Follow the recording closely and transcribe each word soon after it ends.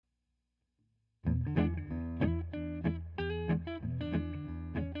On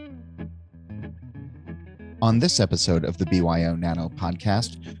this episode of the BYO Nano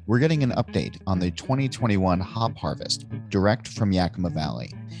podcast, we're getting an update on the 2021 hop harvest direct from Yakima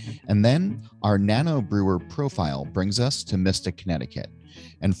Valley. And then our nano brewer profile brings us to Mystic, Connecticut.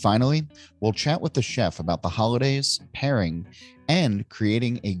 And finally, we'll chat with the chef about the holidays, pairing, and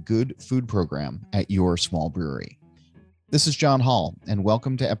creating a good food program at your small brewery. This is John Hall, and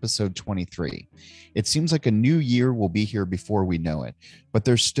welcome to episode 23. It seems like a new year will be here before we know it, but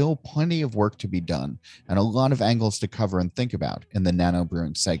there's still plenty of work to be done and a lot of angles to cover and think about in the nano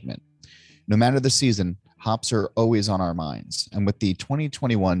brewing segment. No matter the season, hops are always on our minds, and with the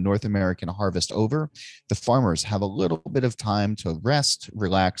 2021 North American harvest over, the farmers have a little bit of time to rest,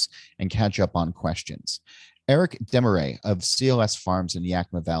 relax, and catch up on questions. Eric Desmarais of CLS Farms in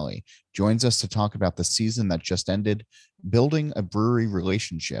Yakima Valley joins us to talk about the season that just ended, building a brewery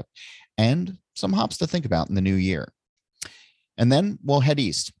relationship, and some hops to think about in the new year. And then we'll head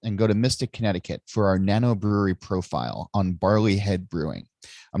east and go to Mystic, Connecticut for our nano brewery profile on Barley Head Brewing.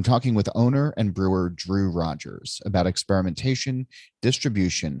 I'm talking with owner and brewer Drew Rogers about experimentation,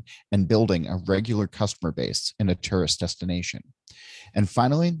 distribution, and building a regular customer base in a tourist destination. And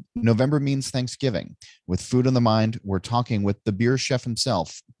finally, November means Thanksgiving. With food on the mind, we're talking with the beer chef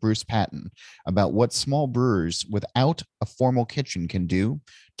himself, Bruce Patton, about what small brewers without a formal kitchen can do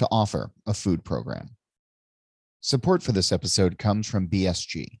to offer a food program. Support for this episode comes from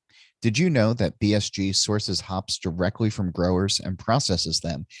BSG. Did you know that BSG sources hops directly from growers and processes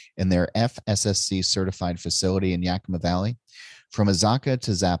them in their FSSC certified facility in Yakima Valley? From Azacca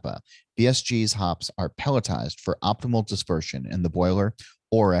to Zappa, BSG's hops are pelletized for optimal dispersion in the boiler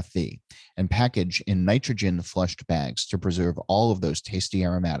or FV and packaged in nitrogen flushed bags to preserve all of those tasty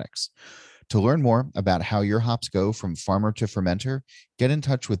aromatics. To learn more about how your hops go from farmer to fermenter, get in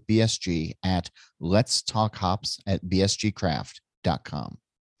touch with BSG at letstalkhops@bsgcraft.com.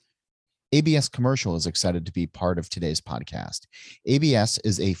 ABS Commercial is excited to be part of today's podcast. ABS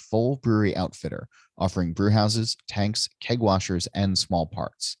is a full brewery outfitter offering brewhouses, tanks, keg washers, and small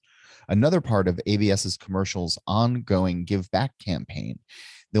parts. Another part of ABS's commercial's ongoing Give Back campaign,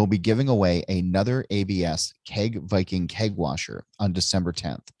 they'll be giving away another ABS Keg Viking keg washer on December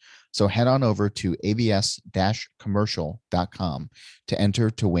 10th. So head on over to abs-commercial.com to enter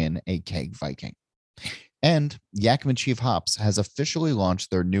to win a Keg Viking. And Yakima Chief Hops has officially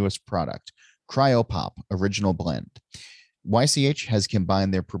launched their newest product, CryoPop Original Blend. YCH has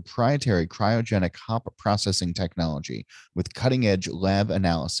combined their proprietary cryogenic hop processing technology with cutting-edge lab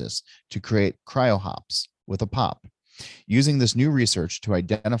analysis to create cryohops with a pop. Using this new research to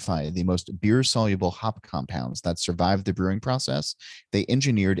identify the most beer-soluble hop compounds that survive the brewing process, they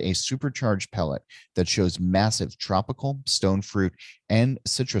engineered a supercharged pellet that shows massive tropical, stone fruit, and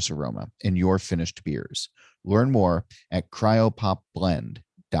citrus aroma in your finished beers. Learn more at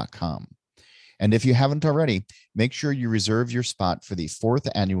cryopopblend.com. And if you haven't already, make sure you reserve your spot for the 4th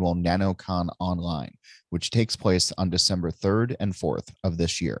annual NanoCon Online, which takes place on December 3rd and 4th of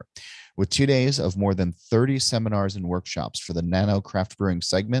this year. With 2 days of more than 30 seminars and workshops for the Nano Craft Brewing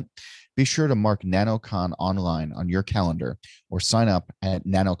segment, be sure to mark NanoCon Online on your calendar or sign up at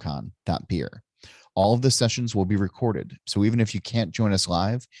nanocon.beer. All of the sessions will be recorded, so even if you can't join us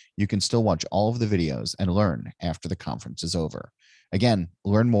live, you can still watch all of the videos and learn after the conference is over. Again,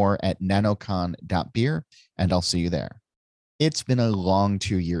 learn more at nanocon.beer, and I'll see you there. It's been a long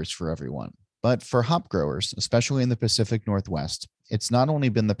 2 years for everyone, but for hop growers, especially in the Pacific Northwest, it's not only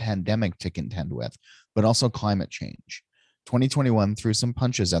been the pandemic to contend with, but also climate change. 2021 threw some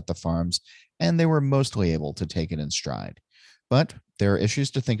punches at the farms, and they were mostly able to take it in stride. But there are issues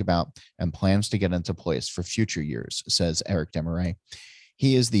to think about and plans to get into place for future years, says Eric Desmarais.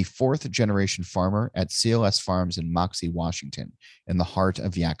 He is the 4th generation farmer at CLS Farms in Moxie, Washington, in the heart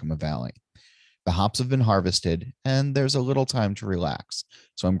of Yakima Valley. The hops have been harvested, and there's a little time to relax.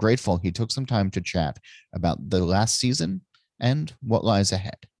 So I'm grateful he took some time to chat about the last season and what lies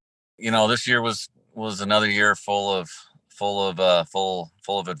ahead. You know, this year was another year full of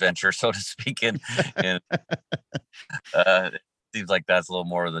adventure, so to speak, and seems like that's a little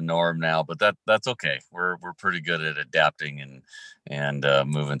more of the norm now, but that's okay. We're pretty good at adapting and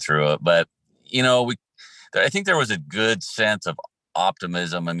moving through it. But you know, I think there was a good sense of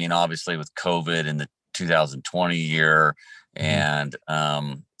optimism. I mean, obviously with COVID in the 2020 year and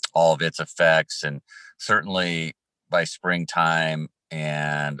all of its effects, and certainly by springtime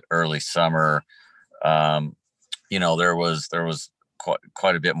and early summer, you know, there was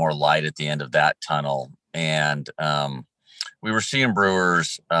quite a bit more light at the end of that tunnel, and we were seeing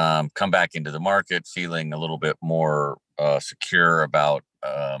brewers come back into the market feeling a little bit more secure about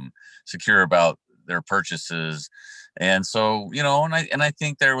secure about their purchases. And so, and I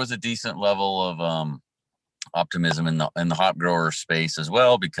think there was a decent level of optimism in the hop grower space as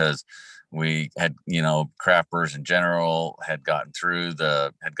well, because we had, craft brewers in general had gotten through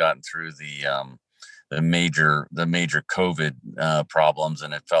the major COVID problems,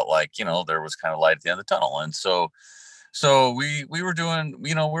 and it felt like, there was kind of light at the end of the tunnel. And so we were doing,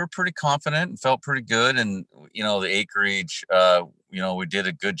 we were pretty confident and felt pretty good. And the acreage, we did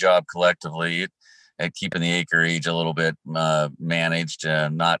a good job collectively at keeping the acreage a little bit managed,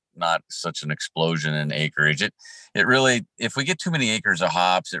 not such an explosion in acreage. It really, if we get too many acres of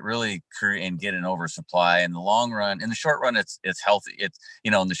hops, it really and get an oversupply. In the long run, in the short run, it's healthy. It's,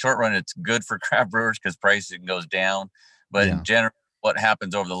 in the short run, it's good for craft brewers because pricing goes down. But in general, what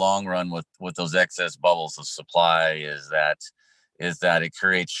happens over the long run with those excess bubbles of supply is that it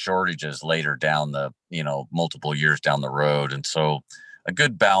creates shortages later down the, multiple years down the road. And so a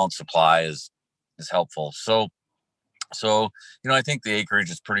good balanced supply is helpful. So I think the acreage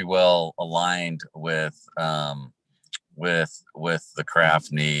is pretty well aligned with the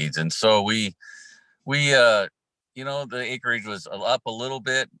craft needs. And so we the acreage was up a little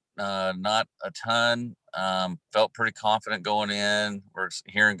bit, not a ton. Felt pretty confident going in. We're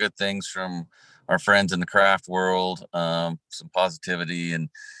hearing good things from our friends in the craft world, some positivity, and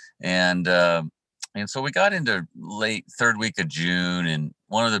so we got into late third week of June. And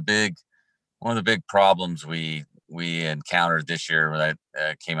one of the big problems we encountered this year that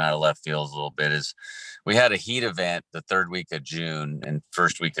came out of left field a little bit is we had a heat event the third week of June and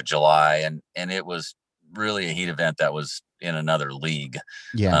first week of July, and it was really a heat event that was in another league.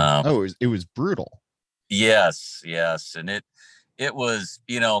 It was brutal. Yes, and it was,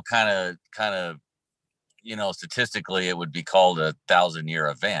 kind of statistically it would be called a 1,000-year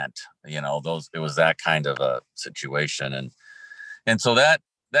event. It was that kind of a situation. And so that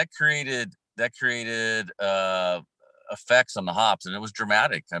created effects on the hops, and it was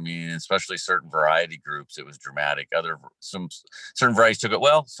dramatic. I mean, especially certain variety groups, it was dramatic. Some certain varieties took it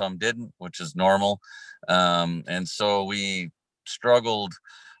well, some didn't, which is normal. And so we struggled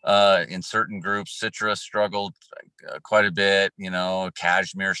in certain groups. Citrus struggled quite a bit.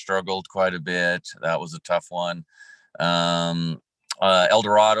 Cashmere struggled quite a bit. That was a tough one. El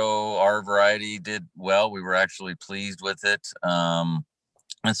Dorado, our variety, did well. We were actually pleased with it.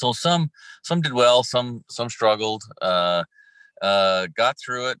 And so some did well, some struggled, got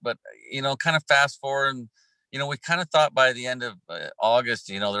through it. But, kind of fast forward, and, we kind of thought by the end of August,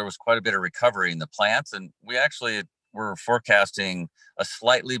 there was quite a bit of recovery in the plants. And we actually were forecasting a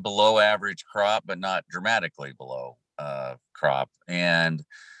slightly below average crop, but not dramatically below crop. And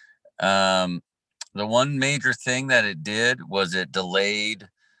the one major thing that it did was it delayed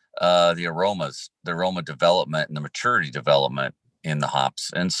the aroma development and the maturity development in the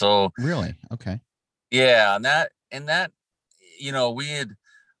hops. And so really, okay, yeah, and that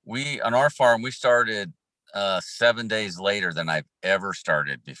we on our farm, we started 7 days later than I've ever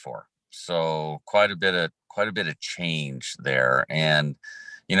started before. So quite a bit of change there. And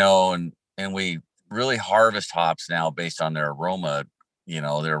and we really harvest hops now based on their aroma,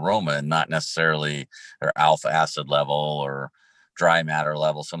 and not necessarily their alpha acid level or dry matter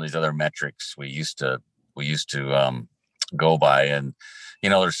level, some of these other metrics we used to go by. And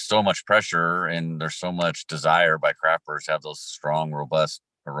there's so much pressure and there's so much desire by craft brewers to have those strong, robust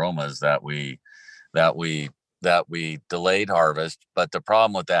aromas that we delayed harvest. But the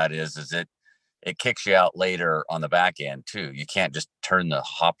problem with that is it kicks you out later on the back end too. You can't just turn the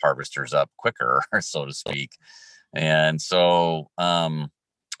hop harvesters up quicker, so to speak. And so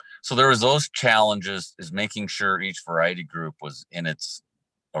there was those challenges, is making sure each variety group was in its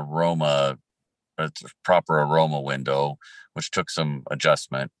aroma, its proper aroma window, which took some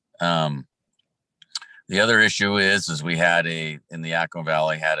adjustment. The other issue is we had in the Yakima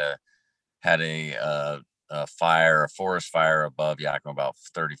Valley had a forest fire above Yakima, about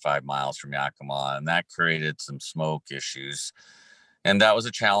 35 miles from Yakima, and that created some smoke issues. And that was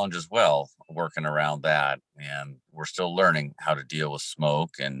a challenge as well, working around that. And we're still learning how to deal with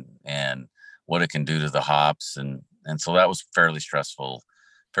smoke and what it can do to the hops. And so that was fairly stressful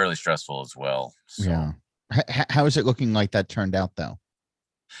as well. So, yeah. How is it looking like that turned out though?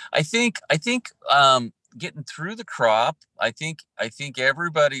 I think getting through the crop, I think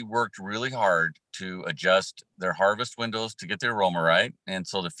everybody worked really hard to adjust their harvest windows to get their aroma right. And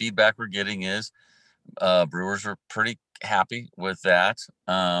so the feedback we're getting is brewers are pretty happy with that.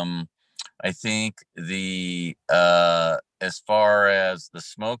 I think as far as the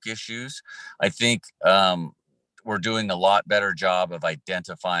smoke issues, I think we're doing a lot better job of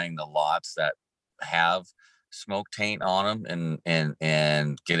identifying the lots that have smoke taint on them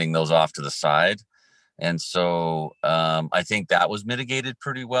and getting those off to the side. And so I think that was mitigated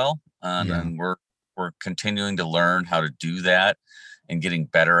pretty well. And we're continuing to learn how to do that and getting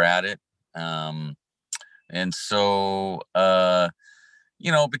better at it. And so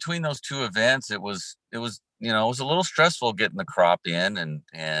between those two events, it was it was a little stressful getting the crop in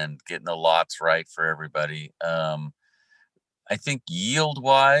and getting the lots right for everybody. I think yield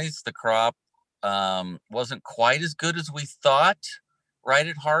wise, the crop wasn't quite as good as we thought right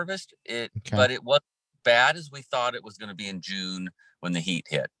at harvest. But it wasn't bad as we thought it was going to be in June when the heat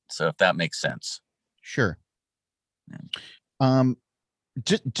hit. So if that makes sense. Sure.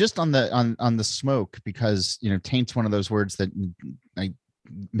 Just on the smoke, because taint's one of those words that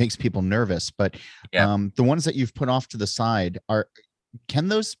makes people nervous, but the ones that you've put off to the side, can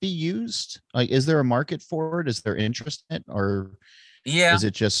those be used? Like, is there a market for it? Is there interest in it, or is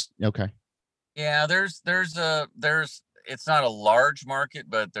it just okay? Yeah, there's it's not a large market,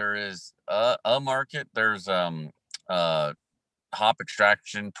 but there is a market. There's hop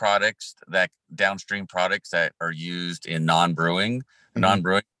extraction products, that downstream products that are used in non-brewing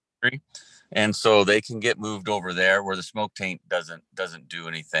industry, and so they can get moved over there where the smoke taint doesn't do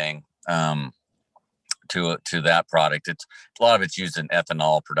anything to that product. It's a lot of it's used in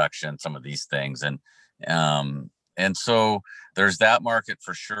ethanol production, some of these things, and so there's that market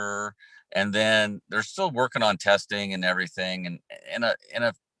for sure. And then they're still working on testing and everything, and in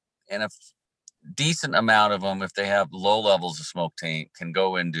a decent amount of them, if they have low levels of smoke taint, can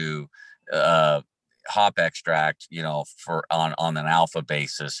go into hop extract, for on an alpha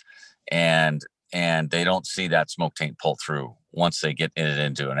basis, and they don't see that smoke taint pull through once they get it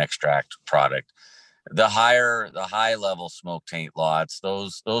into an extract product. The high level smoke taint lots,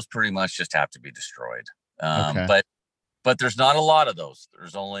 those pretty much just have to be destroyed. But there's not a lot of those.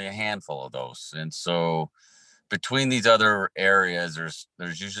 There's only a handful of those. And so between these other areas,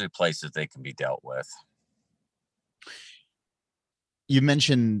 there's usually places they can be dealt with. You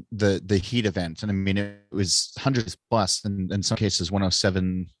mentioned the heat event, and I mean, it was hundreds plus, and in some cases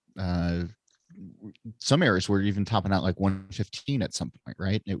 107. Some areas were even topping out like 115 at some point,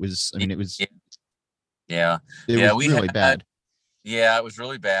 right? It was really bad. Yeah, it was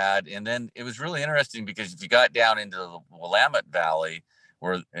really bad. And then it was really interesting because if you got down into the Willamette Valley,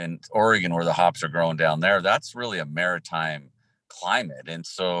 where in Oregon, where the hops are growing down there, that's really a maritime climate. And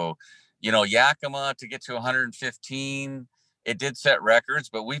so, Yakima to get to 115, it did set records,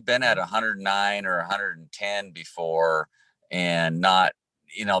 but we've been at 109 or 110 before, and not,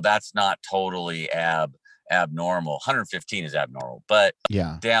 that's not totally abnormal. 115 is abnormal, but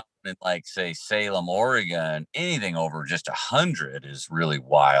down in, like, say, Salem, Oregon, anything over just 100 is really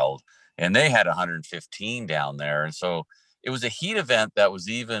wild. And they had 115 down there. And so it was a heat event that was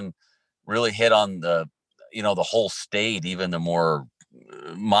even really hit on the whole state, even the more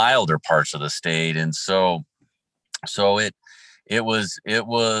milder parts of the state. And so it was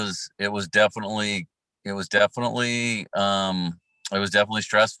definitely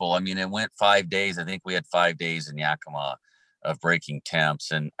stressful. I mean, it went 5 days. I think we had 5 days in Yakima of breaking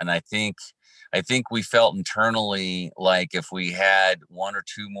temps. And I think we felt internally like if we had 1 or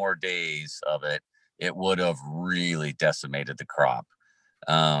 2 more days of it, it would have really decimated the crop.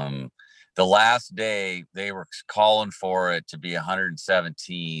 The last day they were calling for it to be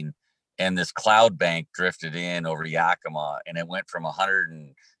 117, and this cloud bank drifted in over Yakima, and it went from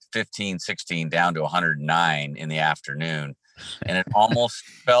 115, 16 down to 109 in the afternoon. And it almost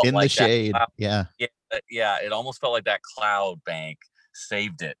felt in like the shade. Yeah, it almost felt like that cloud bank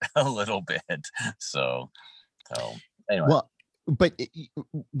saved it a little bit. So anyway. Well, but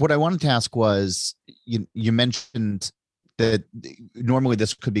what I wanted to ask was, you mentioned that normally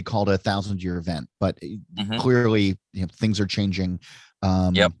this could be called a 1,000-year event, but clearly things are changing.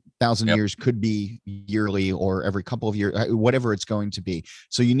 1,000 years could be yearly or every couple of years, whatever it's going to be.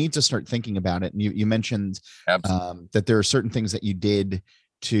 So you need to start thinking about it. And you mentioned that there are certain things that you did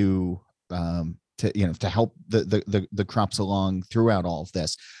to help the crops along throughout all of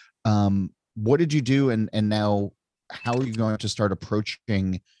this. What did you do, and now how are you going to start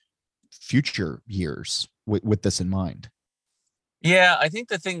approaching future years with this in mind? Yeah, I think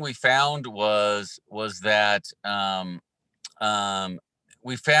the thing we found was that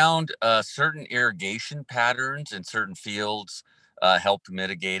we found certain irrigation patterns in certain fields helped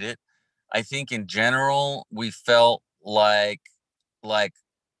mitigate it. I think in general, we felt like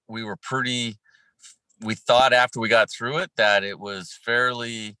we were we thought after we got through it that it was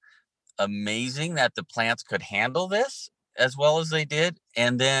fairly amazing that the plants could handle this as well as they did.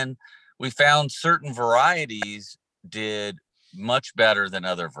 And then we found certain varieties did much better than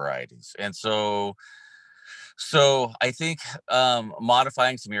other varieties. And so So I think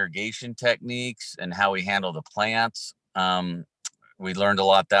modifying some irrigation techniques and how we handle the plants, we learned a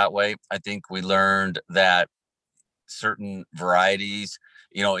lot that way. I think we learned that certain varieties,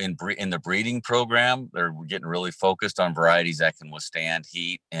 in the breeding program, they're getting really focused on varieties that can withstand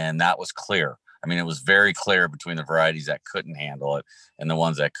heat, and that was clear. I mean, it was very clear between the varieties that couldn't handle it and the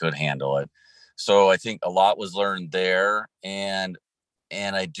ones that could handle it. So I think a lot was learned there, and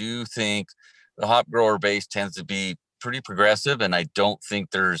I do think the hop grower base tends to be pretty progressive, and I don't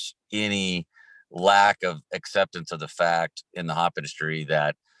think there's any lack of acceptance of the fact in the hop industry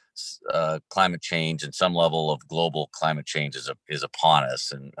that climate change and some level of global climate change is upon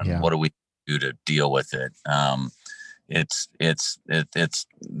us, and Yeah. what do we do to deal with it? It's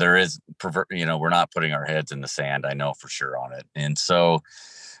there is we're not putting our heads in the sand. I know for sure on it, and so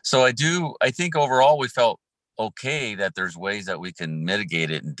I think overall we felt okay that there's ways that we can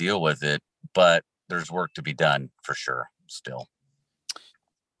mitigate it and deal with it, but there's work to be done for sure still.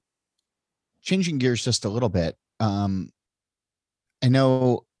 Changing gears just a little bit. I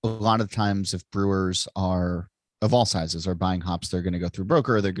know a lot of times if brewers are of all sizes are buying hops, they're going to go through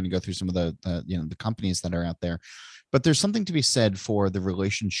broker, they're going to go through some of the companies that are out there. But there's something to be said for the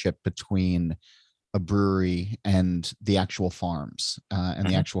relationship between a brewery and the actual farms and the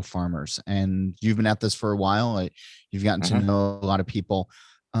Mm-hmm. actual farmers. And you've been at this for a while. You've gotten to Mm-hmm. know a lot of people.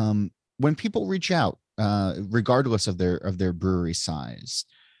 When people reach out, regardless of their brewery size,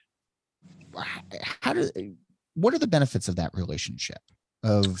 how do what are the benefits of that relationship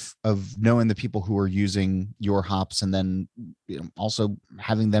of knowing the people who are using your hops and then also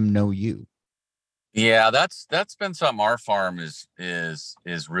having them know you? Yeah, that's been something our farm is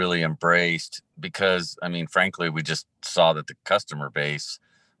really embraced, because I mean, frankly, we just saw that the customer base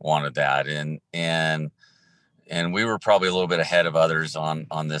wanted that, and we were probably a little bit ahead of others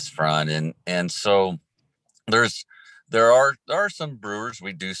on this front, and so there's there are some brewers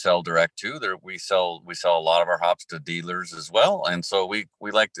we do sell direct to. There we sell a lot of our hops to dealers as well, and so we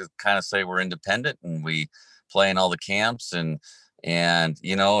like to kind of say we're independent, and we play in all the camps, and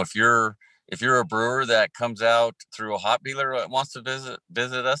if you're a brewer that comes out through a hop dealer that wants to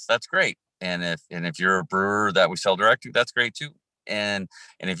visit us, that's great. And if you're a brewer that we sell direct to, that's great too. And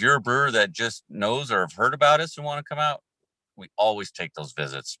if you're a brewer that just knows or have heard about us and want to come out, we always take those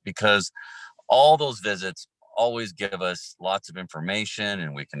visits, because all those visits always give us lots of information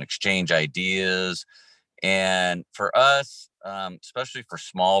and we can exchange ideas. And for us, especially for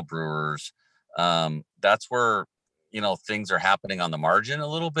small brewers, that's where things are happening on the margin a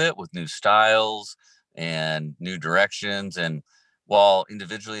little bit with new styles and new directions. And while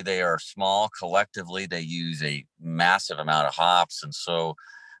individually they are small, collectively they use a massive amount of hops. And so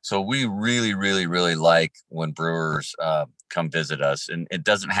we really, really, really like when brewers come visit us, and it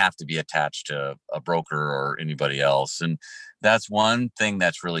doesn't have to be attached to a broker or anybody else. And that's one thing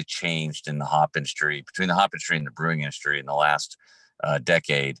that's really changed in the hop industry, between the hop industry and the brewing industry in the last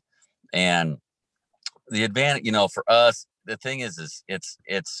decade. And the advantage, for us, the thing is it's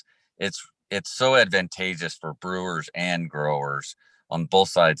so advantageous for brewers and growers on both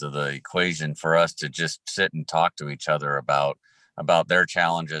sides of the equation for us to just sit and talk to each other about their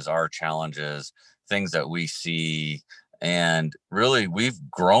challenges, our challenges, things that we see. And really we've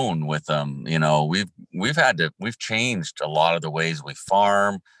grown with them. We've changed a lot of the ways we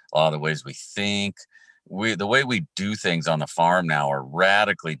farm, a lot of the ways we think. The way we do things on the farm now are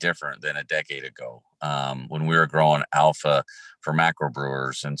radically different than a decade ago, when we were growing alpha for macro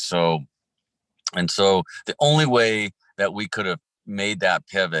brewers. And so the only way that we could have made that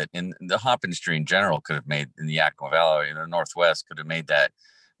pivot in the hop industry in general could have made in the Yakima Valley in the Northwest could have made that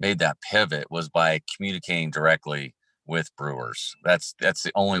pivot was by communicating directly with brewers. That's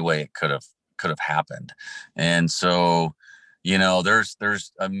the only way it could have happened. And so,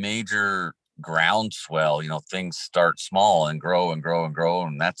 there's a major groundswell. Things start small and grow and grow and grow,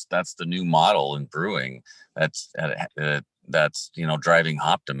 and that's the new model in brewing. That's driving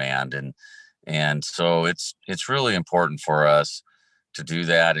hop demand, and so it's really important for us to do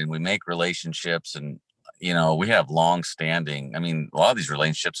that, and we make relationships, and we have long standing, I mean, a lot of these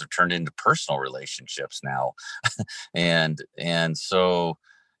relationships have turned into personal relationships now. And so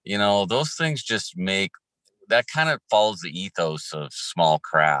those things just make that kind of follows the ethos of small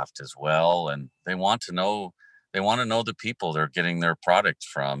craft as well, and they want to know the people they're getting their products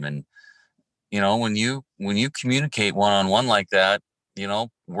from. And when you communicate one-on-one like that,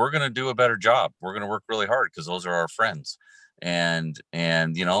 we're going to do a better job. We're going to work really hard because those are our friends, and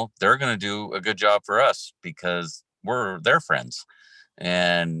they're going to do a good job for us because we're their friends.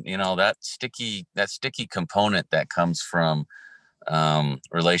 And that sticky component that comes from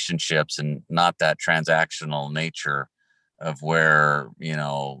relationships and not that transactional nature of where,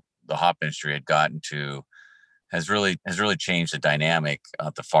 the hop industry had gotten to, has really changed the dynamic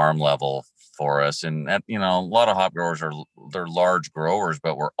at the farm level for us. And that, a lot of hop growers they're large growers,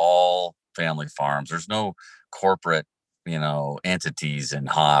 but we're all family farms. There's no corporate, entities and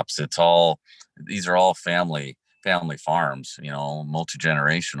hops. These are all family farms,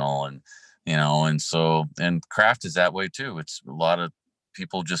 multi-generational, and craft is that way too. It's a lot of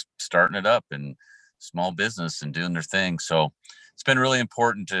people just starting it up and small business and doing their thing. So it's been really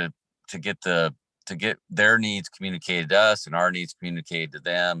important to get their needs communicated to us and our needs communicated to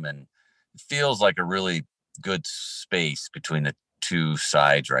them. And it feels like a really good space between the two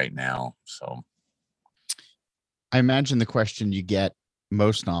sides right now. So I imagine the question you get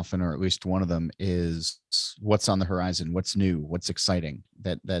most often, or at least one of them, is what's on the horizon, what's new, what's exciting.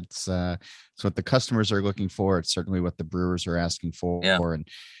 That's it's what the customers are looking for. It's certainly what the brewers are asking for. yeah. And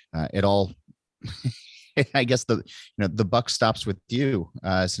it all I guess the buck stops with you,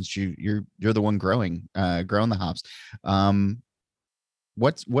 since you're the one growing the hops.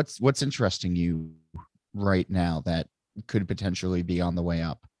 What's interesting you right now that could potentially be on the way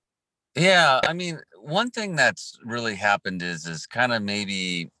up? Yeah, I mean, one thing that's really happened is kind of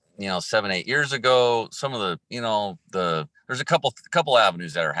maybe 7-8 years ago. Some of there's a couple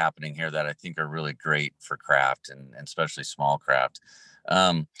avenues that are happening here that I think are really great for craft and especially small craft.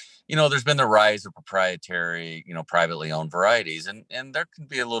 There's been the rise of proprietary, privately owned varieties, and there can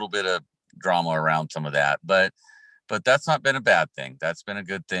be a little bit of drama around some of that, but that's not been a bad thing. That's been a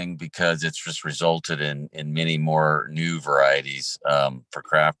good thing because it's just resulted in many more new varieties for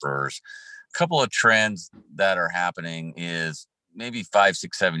craft brewers. A couple of trends that are happening is maybe 5,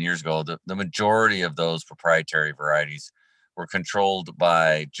 6, 7 years ago, the majority of those proprietary varieties were controlled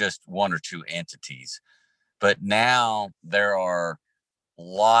by just one or two entities. But now there are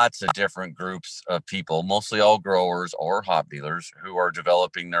lots of different groups of people, mostly all growers or hop dealers, who are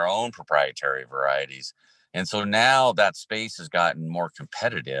developing their own proprietary varieties. And so now that space has gotten more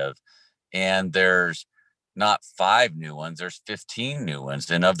competitive, and there's not 5 new ones, there's 15 new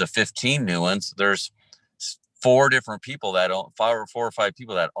ones. And of the 15 new ones, there's 4 or 5 people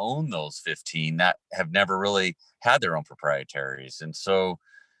that own those 15 that have never really had their own proprietaries. And so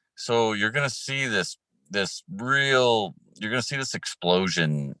you're going to see this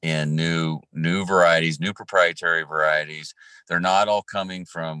explosion in new varieties, new proprietary varieties. They're not all coming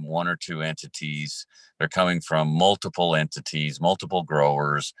from one or two entities. They're coming from multiple entities, multiple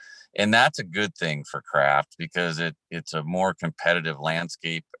growers. And that's a good thing for craft because it's a more competitive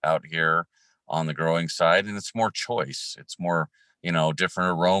landscape out here on the growing side, and it's more choice. It's more,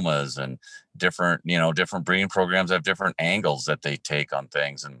 different aromas, and different breeding programs have different angles that they take on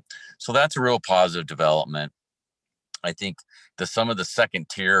things. And so that's a real positive development. I think some of the second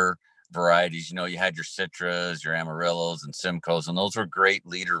tier varieties, you had your Citras, your Amarillos, and Simcoes, and those were great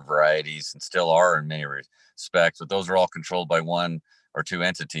leader varieties and still are in many respects, but those are all controlled by one or two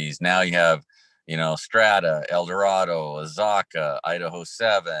entities. Now you have, Strata, Eldorado, Azaka, Idaho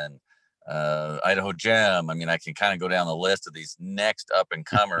 7, Idaho Gem. I mean, I can kind of go down the list of these next up and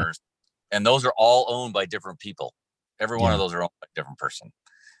comers, and those are all owned by different people. Every one of those are owned by a different person.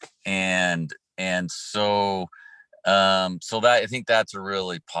 So that, I think that's a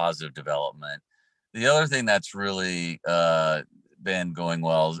really positive development. The other thing that's really been going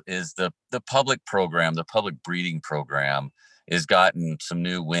well is the public program, the public breeding program, has gotten some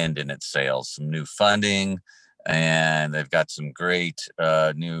new wind in its sails, some new funding, and they've got some great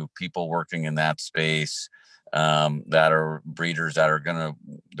new people working in that space, that are breeders that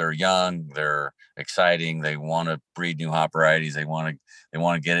they're young, they're exciting, they want to breed new hop varieties, they want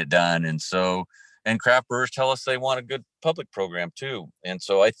to get it done. And craft brewers tell us they want a good public program too. And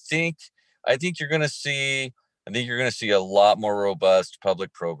so I think you're going to see a lot more robust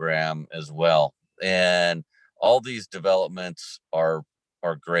public program as well. And all these developments are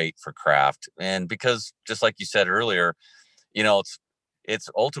great for craft. And because, just like you said earlier, it's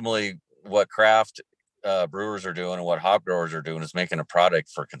ultimately what craft brewers are doing and what hop growers are doing is making a product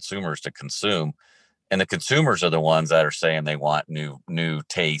for consumers to consume. And the consumers are the ones that are saying they want new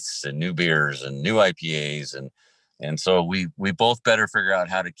tastes and new beers and new IPAs, and so we both better figure out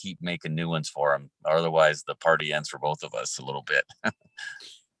how to keep making new ones for them. Otherwise, the party ends for both of us a little bit.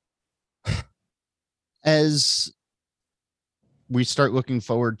 As we start looking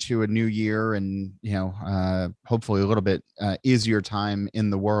forward to a new year and hopefully a little bit easier time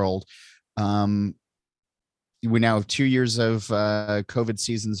in the world, we now have 2 years of COVID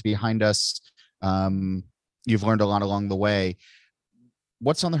seasons behind us. You've learned a lot along the way.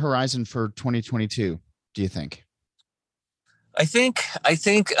 What's on the horizon for 2022, do you think? I think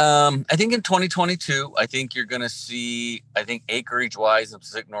in 2022, I think you're going to see, I think acreage wise in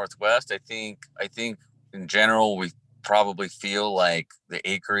Pacific Northwest, I think in general, we probably feel like the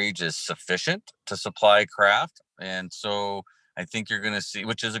acreage is sufficient to supply craft. And so I think you're going to see,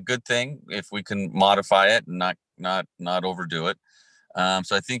 which is a good thing if we can modify it and not overdo it.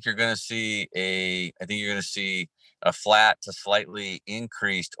 So I think you're going to see a flat to slightly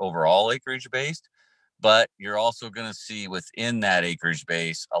increased overall acreage base, but you're also going to see within that acreage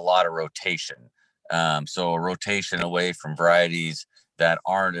base a lot of rotation. So a rotation away from varieties that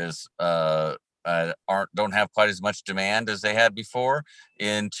aren't don't have quite as much demand as they had before,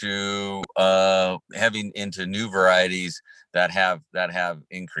 into having into new varieties that have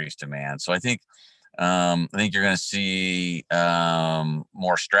increased demand. So I think you're going to see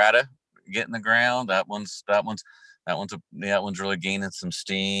more strata get in the ground. That one's really gaining some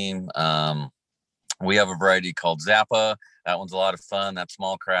steam. We have a variety called Zappa. That one's a lot of fun. That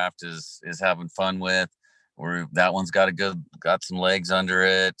small craft is having fun with. That one's got some legs under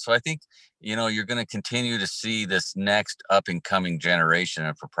it. So I think you're going to continue to see this next up and coming generation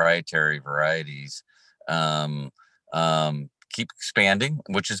of proprietary varieties um, keep expanding,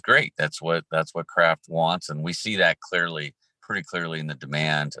 which is great. That's what craft wants, and we see that pretty clearly in the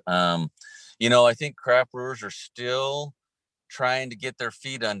demand. I think craft brewers are still trying to get their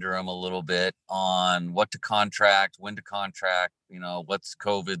feet under them a little bit on what to contract, when to contract, what's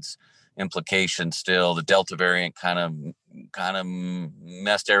COVID's implication still. The Delta variant kind of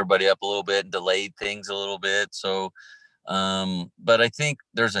messed everybody up a little bit and delayed things a little bit. So but I think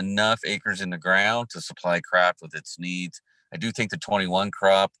there's enough acres in the ground to supply craft with its needs. I do think the 21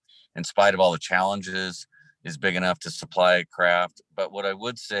 crop, in spite of all the challenges, is big enough to supply craft. But what I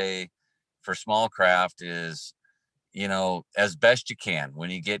would say for small craft is, as best you can, when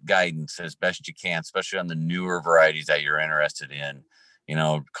you get guidance, as best you can, especially on the newer varieties that you're interested in,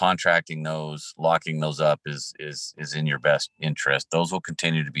 contracting those, locking those up is in your best interest. Those will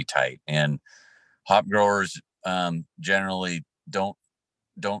continue to be tight, and hop growers generally don't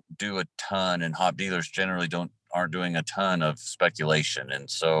do a ton, and hop dealers generally aren't doing a ton of speculation. And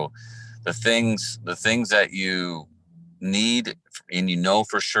so the things that you need, and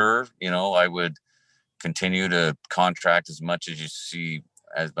for sure, I would continue to contract as much as you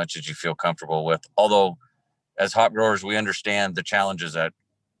feel comfortable with. Although, as hop growers, we understand the challenges that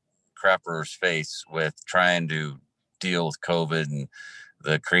craft brewers face with trying to deal with COVID and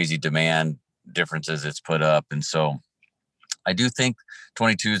the crazy demand differences it's put up. And so I do think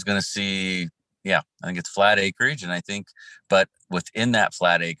 22 is going to see, I think it's flat acreage. But within that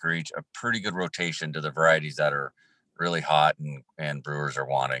flat acreage, a pretty good rotation to the varieties that are really hot and brewers are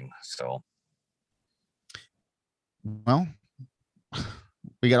wanting. So, Well,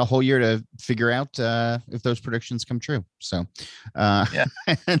 we got a whole year to figure out if those predictions come true. So, yeah,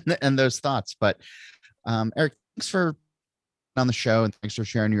 and those thoughts. But Eric, thanks for on the show, and thanks for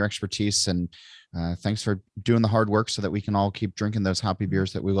sharing your expertise, and thanks for doing the hard work so that we can all keep drinking those hoppy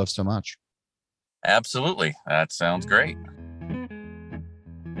beers that we love so much. absolutely. That sounds great.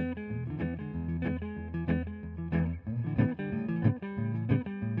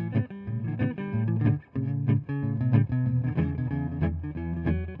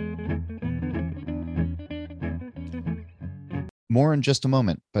 More in just a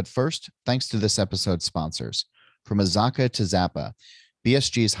moment, but first, thanks to this episode's sponsors. From Azacca to Zappa,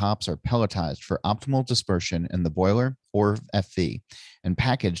 BSG's hops are pelletized for optimal dispersion in the boiler or FV and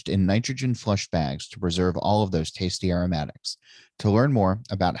packaged in nitrogen flush bags to preserve all of those tasty aromatics. To learn more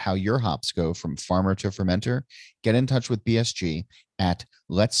about how your hops go from farmer to fermenter, get in touch with BSG at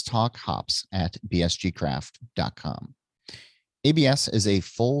letstalkhops@bsgcraft.com. ABS is a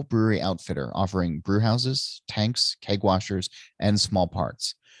full brewery outfitter offering brewhouses, tanks, keg washers, and small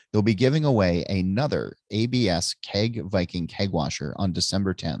parts. They'll be giving away another ABS Keg Viking keg washer on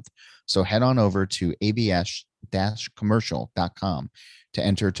December 10th. So head on over to abs-commercial.com to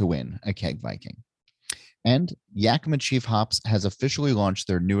enter to win a Keg Viking. And Yakima Chief Hops has officially launched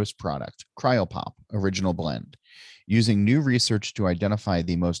their newest product, CryoPop Original Blend. Using new research to identify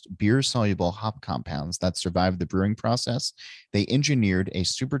the most beer-soluble hop compounds that survive the brewing process, they engineered a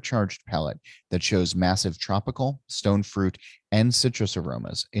supercharged pellet that shows massive tropical, stone fruit, and citrus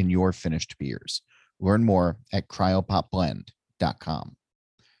aromas in your finished beers. Learn more at cryopopblend.com.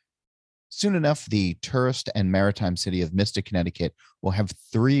 Soon enough, the tourist and maritime city of Mystic, Connecticut will have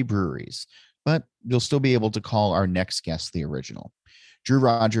 3 breweries, but you'll still be able to call our next guest the original. Drew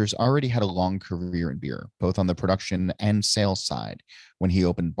Rogers already had a long career in beer, both on the production and sales side, when he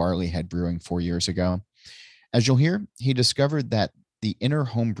opened Barley Head Brewing 4 years ago. As you'll hear, he discovered that the inner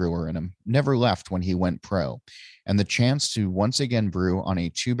homebrewer in him never left when he went pro, and the chance to once again brew on a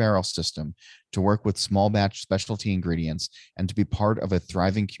 2-barrel system, to work with small batch specialty ingredients, and to be part of a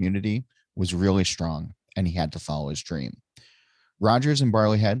thriving community was really strong, and he had to follow his dream. Rogers and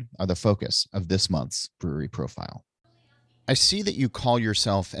Barleyhead are the focus of this month's brewery profile. I see that you call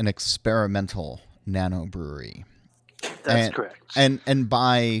yourself an experimental nano brewery. That's correct. And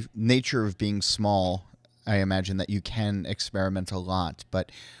by nature of being small, I imagine that you can experiment a lot.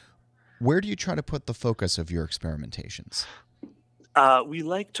 But where do you try to put the focus of your experimentations? We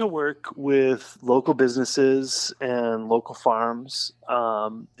like to work with local businesses and local farms,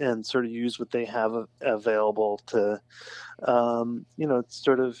 and sort of use what they have available to,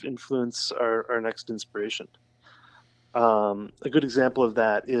 sort of influence our next inspiration. A good example of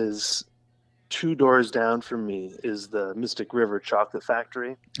that is 2 doors down from me is the Mystic River Chocolate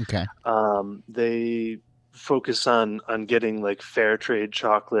Factory. Okay. They focus on getting like fair trade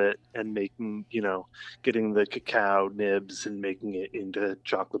chocolate and making, getting the cacao nibs and making it into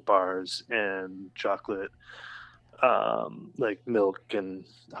chocolate bars and chocolate, like milk and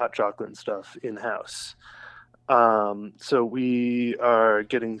hot chocolate and stuff in-house. So we are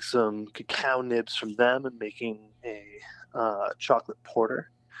getting some cacao nibs from them and making a chocolate porter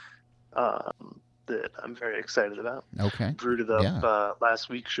that I'm very excited about. Okay. Brewed it up last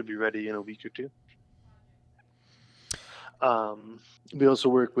week, should be ready in a week or 2. We also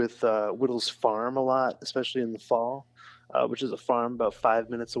work with Whittles Farm a lot, especially in the fall, which is a farm about 5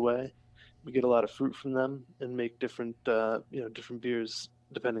 minutes away. We get a lot of fruit from them and make different beers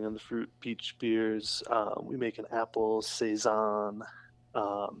depending on the fruit. Peach beers. We make an apple saison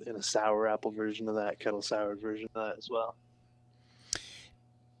and a sour apple version of that, kettle soured version of that as well.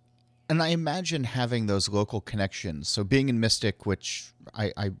 And I imagine having those local connections. So being in Mystic, which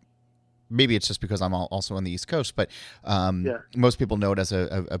I maybe it's just because I'm also on the East Coast, but most people know it as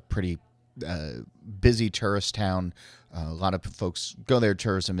a pretty busy tourist town. A lot of folks go there.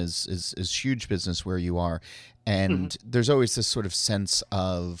 Tourism is huge business where you are. And there's always this sort of sense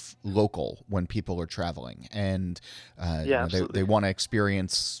of local when people are traveling. And they want to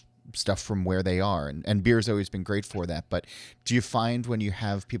experience stuff from where they are. And beer's always been great for that. But do you find when you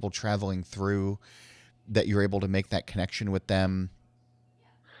have people traveling through that you're able to make that connection with them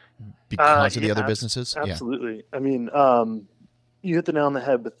because of the other businesses? Absolutely. Yeah. I mean, you hit the nail on the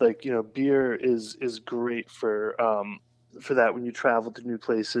head with beer is great for that. When you travel to new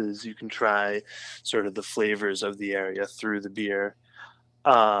places, you can try sort of the flavors of the area through the beer.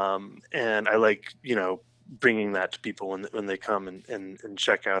 And I like, bringing that to people when they come and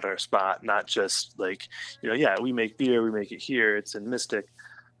check out our spot, not just like, we make beer, we make it here, it's in Mystic.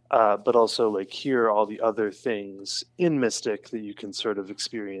 But also like here are all the other things in Mystic that you can sort of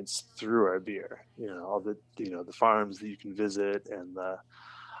experience through our beer. All the the farms that you can visit and the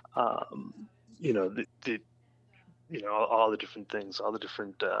all the different things, all the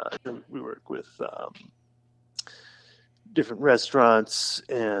different. We work with different restaurants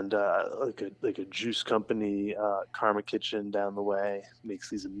and like a juice company, Karma Kitchen down the way makes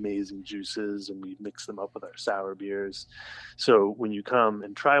these amazing juices, and we mix them up with our sour beers. So when you come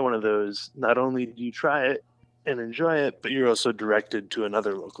and try one of those, not only do you try it and enjoy it, but you're also directed to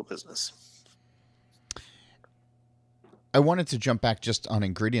another local business. I wanted to jump back just on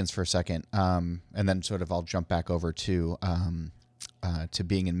ingredients for a second, and then sort of I'll jump back over to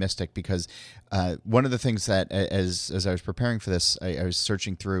being in Mystic, because one of the things that as I was preparing for this, I was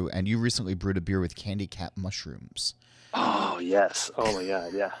searching through, and you recently brewed a beer with candy cap mushrooms. Oh yes! Oh my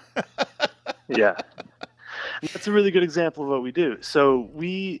god! Yeah, yeah. That's a really good example of what we do. So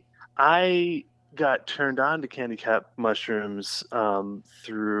I got turned on to candy cap mushrooms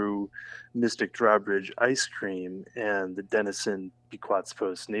through Mystic Drawbridge Ice Cream and the Denison Pequot's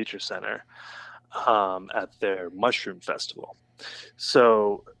Post Nature Center at their mushroom festival.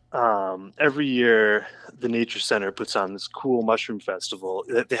 So every year the Nature Center puts on this cool mushroom festival.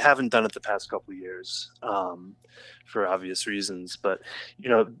 They haven't done it the past couple of years for obvious reasons, but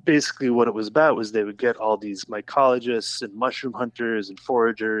basically what it was about was they would get all these mycologists and mushroom hunters and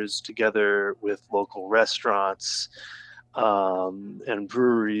foragers together with local restaurants and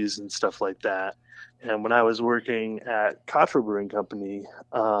breweries and stuff like that. And when I was working at Cottrell Brewing Company,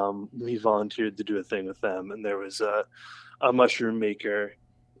 we volunteered to do a thing with them, and there was a mushroom maker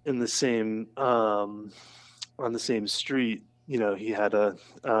in the same on the same street. He had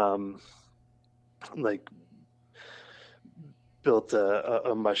built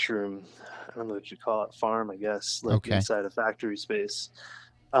a mushroom, I don't know what you call it, farm, I guess, inside a factory space.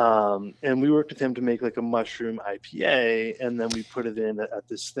 And we worked with him to make like a mushroom IPA, and then we put it in at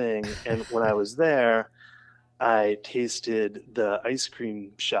this thing. And when I was there, I tasted the ice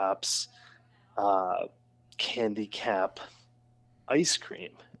cream shop's candy cap ice cream,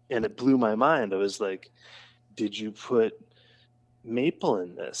 and it blew my mind. I was like, did you put maple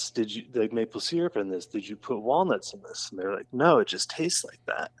in this? Did you like maple syrup in this? Did you put walnuts in this? And they're like, no, it just tastes like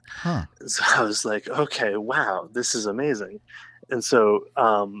that. Huh. And so I was like, okay, wow, this is amazing. And so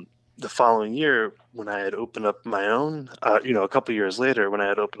the following year, when I had opened up my own, a couple years later, when I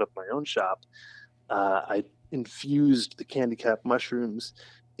had opened up my own shop, I infused the candy cap mushrooms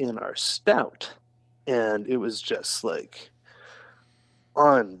in our stout, and it was just like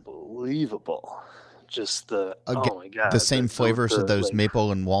unbelievable. Just oh my god, the same flavors of those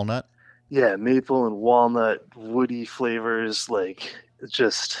maple and walnut. Yeah, maple and walnut, woody flavors. Like,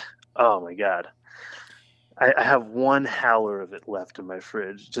 just, oh my god. I have one howler of it left in my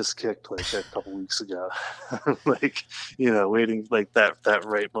fridge, just kicked like a couple weeks ago. Like, waiting like that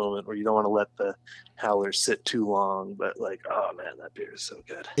right moment where you don't want to let the howler sit too long, but like, oh man, that beer is so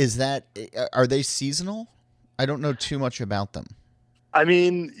good. Are they seasonal? I don't know too much about them. I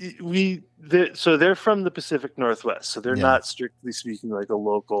mean, so they're from the Pacific Northwest, so they're not strictly speaking like a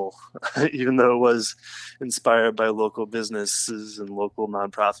local, even though it was inspired by local businesses and local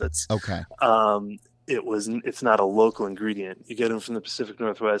nonprofits. Okay. It's not a local ingredient. You get them from the Pacific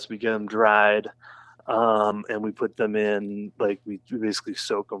Northwest. We get them dried, and we put them in, like, we basically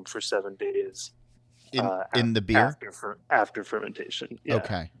soak them for 7 days. In the beer? After fermentation. Yeah.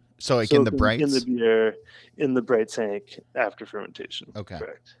 Okay. So like in the brights? In the beer, in the bright tank after fermentation. Okay.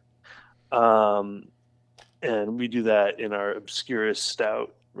 Correct. And we do that in our Obscurus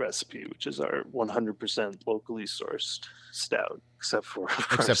stout recipe, which is our 100% locally sourced stout, except for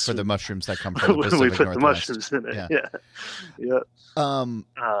the mushrooms that come from the Pacific Northwest. We put the mushrooms in it. Yeah.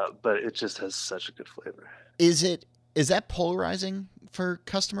 But it just has such a good flavor. Is that polarizing for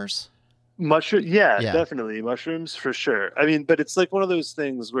customers? Mushroom, yeah, definitely. Mushrooms for sure. I mean, but it's like one of those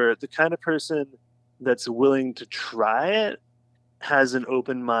things where the kind of person that's willing to try it has an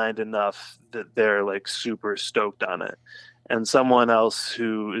open mind enough that they're like super stoked on it. And someone else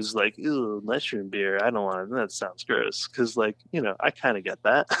who is like, ew, mushroom beer, I don't want it. That sounds gross. Because, like, I kind of get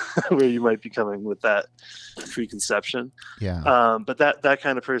that, where you might be coming with that preconception. Yeah. But that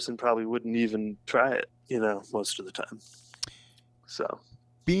kind of person probably wouldn't even try it, most of the time. So,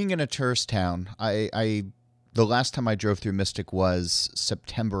 being in a tourist town, the last time I drove through Mystic was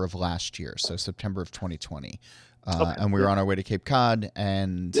September of last year, so September of 2020. And we were on our way to Cape Cod,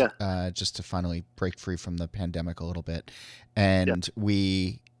 and just to finally break free from the pandemic a little bit. And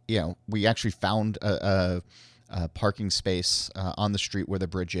we actually found a parking space on the street where the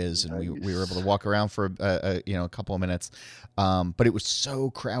bridge is, and we were able to walk around for a couple of minutes. But it was so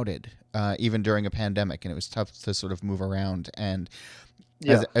crowded, even during a pandemic, and it was tough to sort of move around. And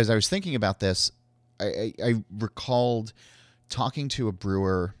as I was thinking about this, I recalled talking to a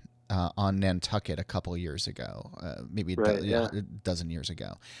brewer on Nantucket a couple of years ago, maybe a dozen years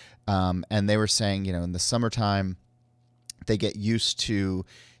ago. And they were saying, in the summertime, they get used to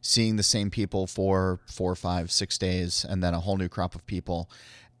seeing the same people for 4, 5, 6 days, and then a whole new crop of people.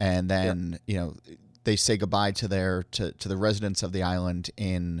 And then, they say goodbye to the residents of the island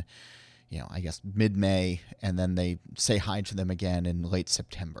in, I guess mid-May, and then they say hi to them again in late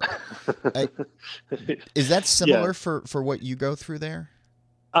September. Is that similar for what you go through there?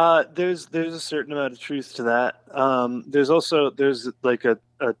 There's a certain amount of truth to that. There's like a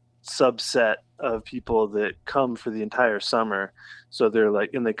subset of people that come for the entire summer. So they're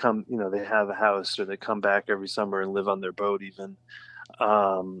like, and they come, they have a house, or they come back every summer and live on their boat even.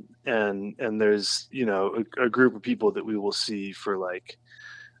 And there's, a group of people that we will see for like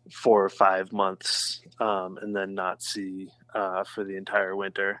 4 or 5 months, and then not see for the entire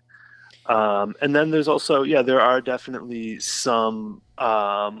winter. And then there's also, there are definitely some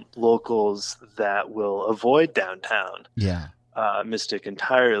locals that will avoid downtown Mystic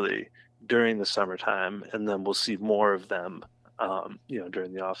entirely during the summertime, and then we'll see more of them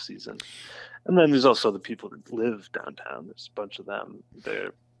during the off season. And then there's also the people that live downtown. There's a bunch of them.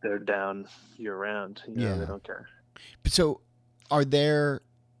 They're down year round. They don't care. So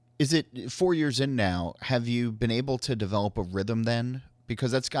is it 4 years in now, have you been able to develop a rhythm then?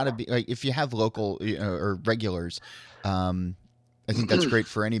 Because that's got to be, like, if you have local or regulars, I think that's great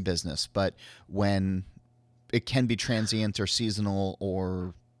for any business. But when it can be transient or seasonal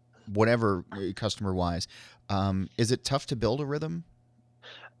or whatever customer wise, is it tough to build a rhythm?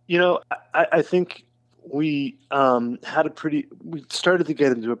 I think we started to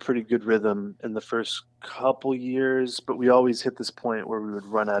get into a pretty good rhythm in the first couple years, but we always hit this point where we would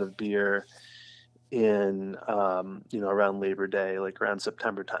run out of beer in around Labor Day, like around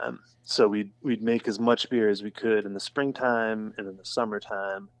September time. So we'd make as much beer as we could in the springtime and in the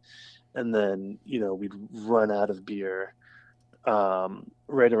summertime, and then we'd run out of beer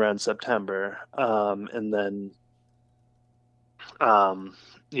right around September, and then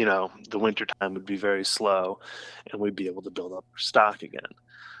the winter time would be very slow, and we'd be able to build up our stock again.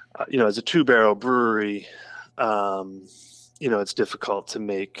 As a 2-barrel brewery, it's difficult to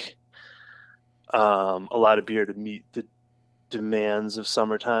make a lot of beer to meet the demands of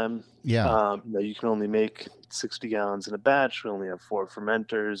summertime. Yeah. You can only make 60 gallons in a batch. We only have 4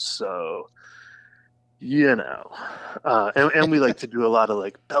 fermenters, so and we like to do a lot of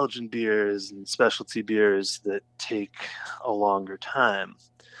like Belgian beers and specialty beers that take a longer time.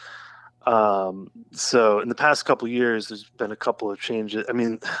 So in the past couple of years, there's been a couple of changes. I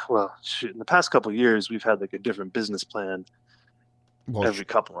mean, in the past couple of years, we've had like a different business plan every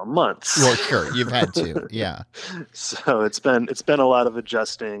couple of months. Well, sure, you've had to, yeah. So it's been a lot of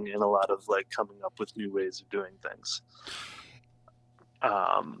adjusting and a lot of like coming up with new ways of doing things.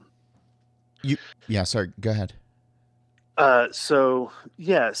 Sorry, go ahead. So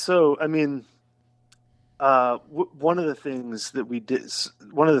I mean, one of the things that we did in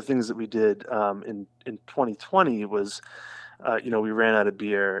 2020 was, we ran out of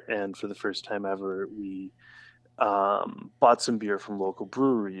beer, and for the first time ever, we bought some beer from local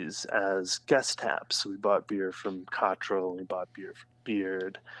breweries as guest taps. So we bought beer from Cottrell, we bought beer from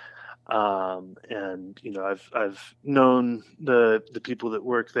Beard. And I've known the people that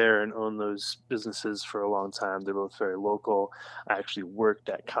work there and own those businesses for a long time. They're both very local. I actually worked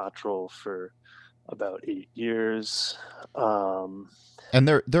at Cottrell for about 8 years. And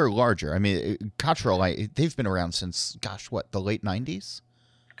they're larger. I mean, Cottrell, they've been around since, the late 90s?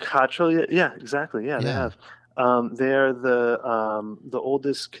 Cottrell, yeah, exactly. Yeah, they have. They are the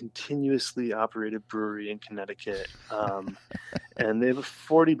oldest continuously operated brewery in Connecticut, and they have a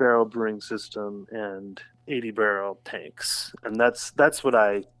 40-barrel brewing system and 80-barrel tanks, and that's what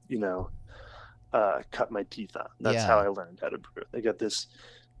I cut my teeth on. That's how I learned how to brew. They got this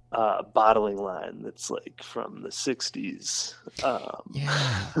bottling line that's like from the 60s.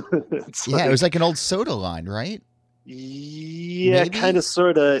 It was like an old soda line, right? Yeah, kind of,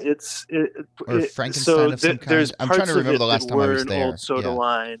 sort of. Or Frankenstein of some kind. I'm trying to remember the last time I was there. Old soda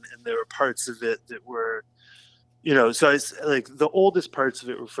line, and there were parts of it that were, so it's like the oldest parts of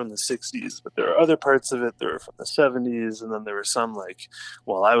it were from the 60s, but there are other parts of it that were from the 70s, and then there were some, like,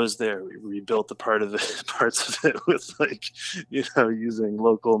 while I was there, we rebuilt parts of it with, like, using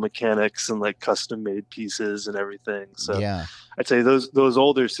local mechanics and like custom made pieces and everything. So I'd say those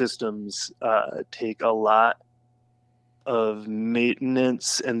older systems take a lot of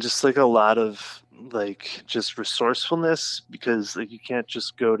maintenance and just like a lot of like just resourcefulness, because like you can't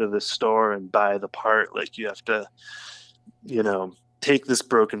just go to the store and buy the part. Like you have to take this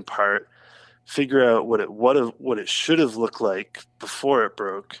broken part, figure out what it should have looked like before it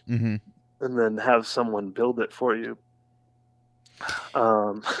broke, and then have someone build it for you.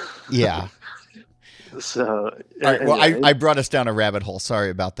 So, I brought us down a rabbit hole. Sorry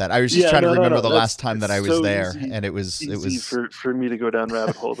about that. I was just trying to remember the last time that I was there, and it was for me to go down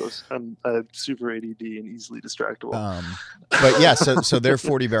rabbit holes. I'm super ADD and easily distractible. But so their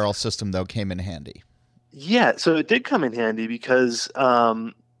 40-barrel system though came in handy. Yeah, so it did come in handy because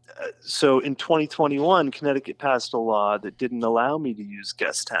so in 2021, Connecticut passed a law that didn't allow me to use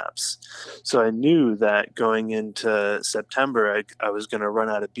guest taps. So I knew that going into September, I was going to run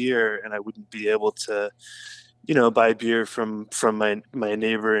out of beer, and I wouldn't be able to, buy beer from my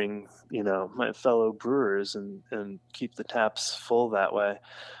neighboring, my fellow brewers and keep the taps full that way.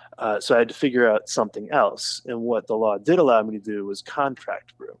 So I had to figure out something else. And what the law did allow me to do was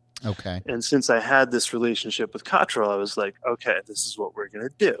contract brew. Okay. And since I had this relationship with Cottrell, I was like, okay, this is what we're going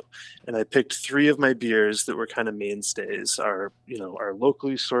to do. And I picked 3 of my beers that were kind of mainstays: our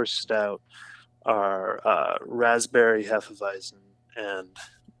locally sourced stout, our raspberry Hefeweizen, and,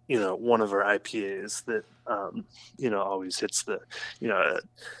 one of our IPAs that, always hits the,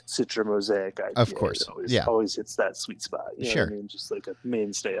 Citra Mosaic IPA. Of course. Always hits that sweet spot. Sure. What I mean? Just like a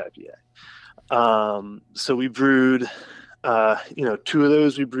mainstay IPA. So we brewed, 2 of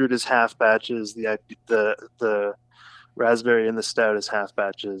those we brewed as half batches. The raspberry and the stout as half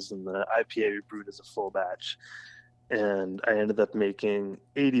batches, and the IPA we brewed as a full batch. And I ended up making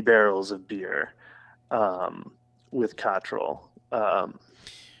 80 barrels of beer with Cottrell.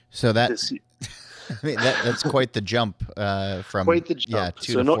 So that, I mean, that's quite the jump from 2 to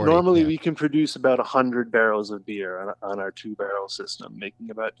 40. Normally we can produce about 100 barrels of beer on our 2-barrel system,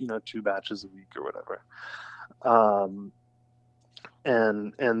 making about 2 batches a week or whatever.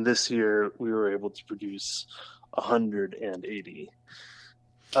 and this year we were able to produce 180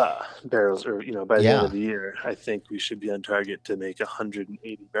 barrels, or by the end of the year, I think we should be on target to make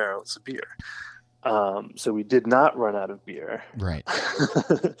 180 barrels of beer. So we did not run out of beer. Right.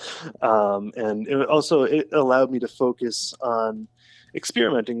 And it allowed me to focus on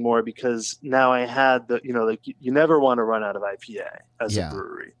experimenting more, because now I had you never want to run out of IPA as a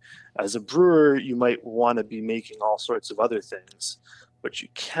brewery. As a brewer, you might want to be making all sorts of other things, but you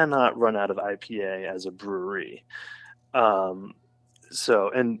cannot run out of IPA as a brewery. So,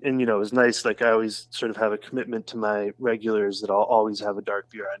 and it was nice. Like, I always sort of have a commitment to my regulars that I'll always have a dark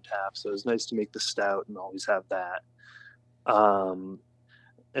beer on tap. So it was nice to make the stout and always have that. And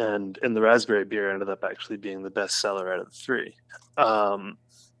the raspberry beer ended up actually being the best seller out of the three.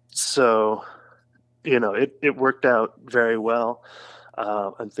 So, it worked out very well.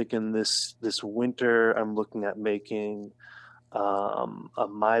 I'm thinking this winter, I'm looking at making a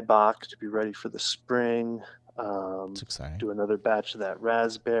Maibach to be ready for the spring. That's exciting. Do another batch of that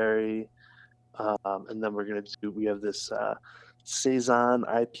raspberry, and then we have this Saison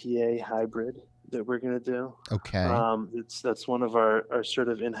IPA hybrid that we're gonna do. Okay. That's one of our sort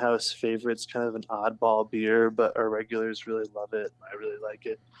of in-house favorites, kind of an oddball beer, but our regulars really love it. I really like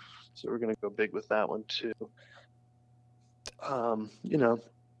it, so we're gonna go big with that one too.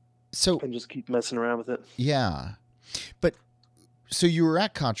 So and just keep messing around with it. Yeah, but so you were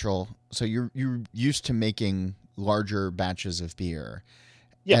at Cottrell, so you're used to making larger batches of beer,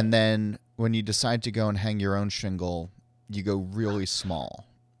 and then when you decide to go and hang your own shingle, you go really small.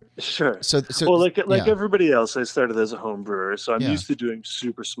 Sure. So well, like everybody else, I started as a home brewer, so I'm used to doing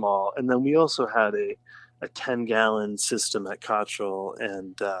super small. And then we also had a 10-gallon system at Cottrell,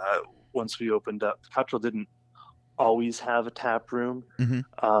 and once we opened up, Cottrell didn't always have a tap room,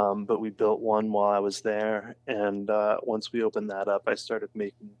 but we built one while I was there, and once we opened that up, I started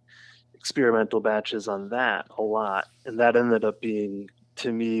making experimental batches on that a lot, and that ended up being,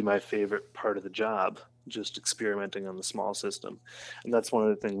 to me, my favorite part of the job, just experimenting on the small system. And that's one of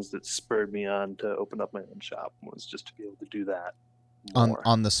the things that spurred me on to open up my own shop, was just to be able to do that more.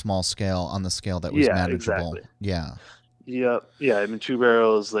 on the small scale, on the scale that was manageable. Exactly. Yeah. I mean, 2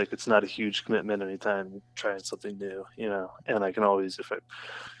 barrels, like, it's not a huge commitment anytime you're trying something new, and I can always, if I'm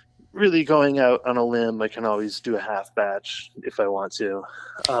really going out on a limb, I can always do a half batch if I want to.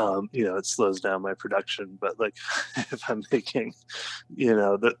 It slows down my production, but like, if I'm making,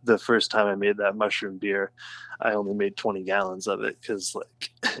 the first time I made that mushroom beer, I only made 20 gallons of it, because,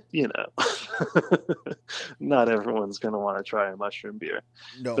 like, not everyone's going to want to try a mushroom beer.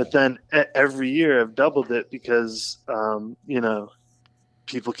 No. But then every year I've doubled it, because,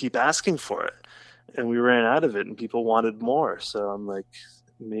 people keep asking for it, and we ran out of it and people wanted more. So I'm like,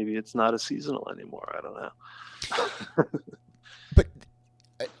 maybe it's not a seasonal anymore. I don't know. But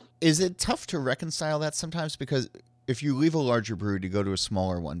is it tough to reconcile that sometimes? Because if you leave a larger brewery to go to a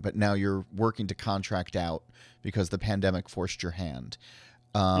smaller one, but now you're working to contract out because the pandemic forced your hand.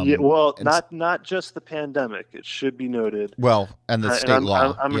 Not just the pandemic. It should be noted. Well, and the state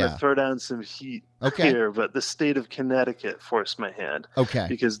law. I'm going to throw down some heat here, but the state of Connecticut forced my hand. Okay.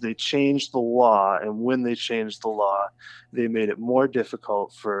 Because they changed the law, and when they changed the law, they made it more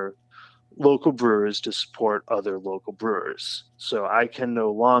difficult for local brewers to support other local brewers. So I can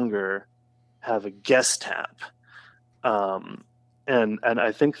no longer have a guest tap. And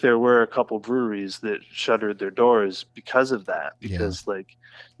I think there were a couple breweries that shuttered their doors because of that. Because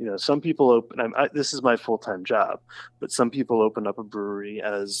some people open. This is my full-time job, but some people open up a brewery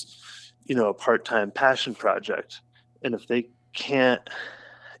as, a part-time passion project. And if they can't,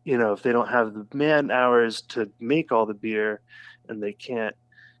 if they don't have the man hours to make all the beer, and they can't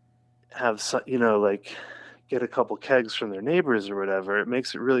have, get a couple kegs from their neighbors or whatever, it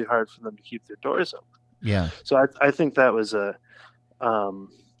makes it really hard for them to keep their doors open. Yeah. So I think that was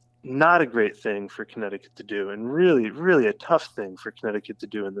not a great thing for Connecticut to do, and really, really a tough thing for Connecticut to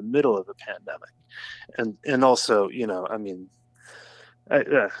do in the middle of a pandemic. And also, anyway.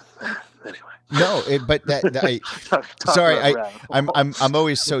 No, I'm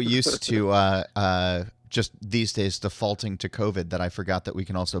always so used to just these days defaulting to COVID that I forgot that we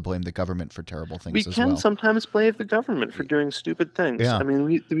can also blame the government for terrible things as well. We can sometimes blame the government for doing stupid things. Yeah. I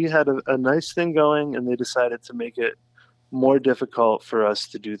mean, we had a nice thing going, and they decided to make it more difficult for us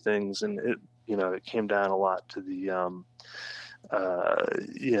to do things, and it came down a lot to the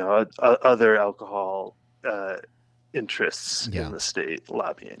other alcohol interests in the state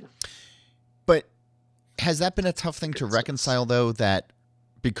lobbying. But has that been a tough thing to reconcile, though, that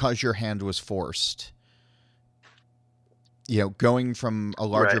because your hand was forced, going from a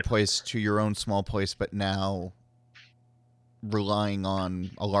larger place to your own small place, but now relying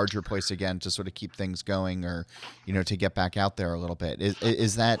on a larger place again to sort of keep things going, or to get back out there a little bit.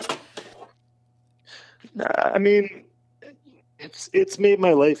 Is that? I mean, it's made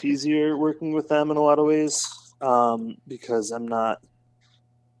my life easier working with them in a lot of ways, because I'm not,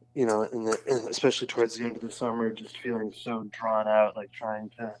 especially towards the end of the summer, just feeling so drawn out, like trying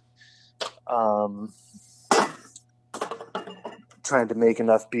to make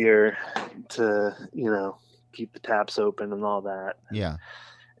enough beer to keep the taps open and all that. Yeah.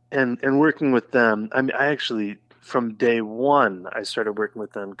 And working with them, I mean, I actually, from day one, I started working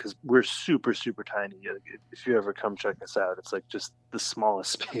with them because we're super, super tiny. If you ever come check us out, it's like just the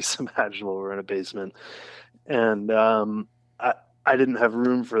smallest space imaginable. We're in a basement. And I didn't have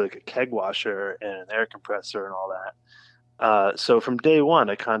room for like a keg washer and an air compressor and all that. So from day one,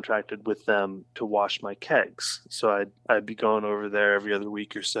 I contracted with them to wash my kegs. So I'd be going over there every other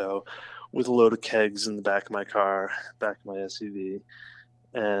week or so with a load of kegs in the back of my car, back of my SUV.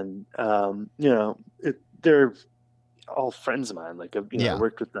 And, they're all friends of mine. Like, I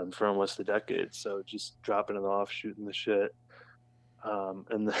worked with them for almost a decade. So just dropping them off, shooting the shit.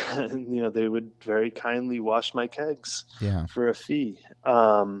 And then, they would very kindly wash my kegs for a fee.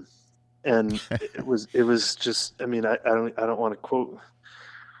 And it was just, I mean, I don't want to quote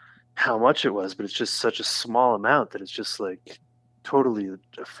how much it was, but it's just such a small amount that it's just like totally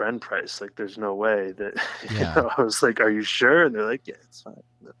a friend price. Like there's no way that, I was like, are you sure? And they're like, yeah, it's fine.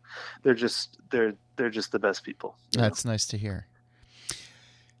 They're just the best people. That's nice to hear.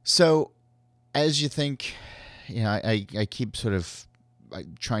 So as you think, I keep sort of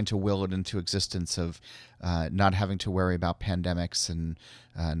trying to will it into existence of not having to worry about pandemics and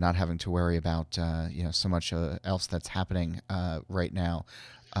not having to worry about so much else that's happening right now.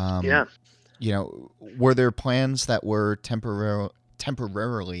 Were there plans that were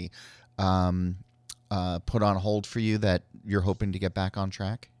temporarily put on hold for you that you're hoping to get back on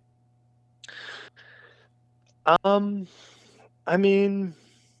track? I mean,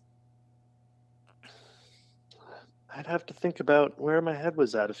 I'd have to think about where my head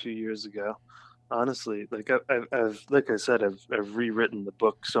was at a few years ago. Honestly, like I've like I said, I've rewritten the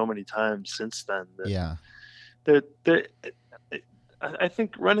book so many times since then. I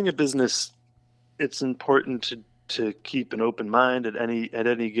think running a business, it's important to keep an open mind at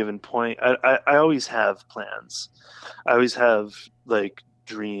any given point. I always have plans. I always have like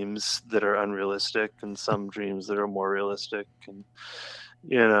dreams that are unrealistic and some dreams that are more realistic, and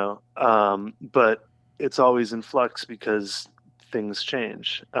but it's always in flux because things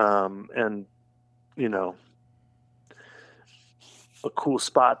change. And a cool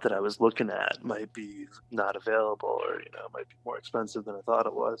spot that I was looking at might be not available, or might be more expensive than I thought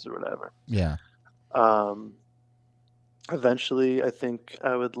it was, or whatever. Yeah. Eventually, I think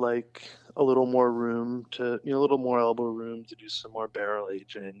I would like a little more room to, a little more elbow room to do some more barrel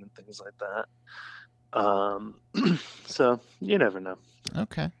aging and things like that. So you never know.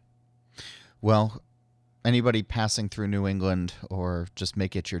 Okay. Well, anybody passing through New England, or just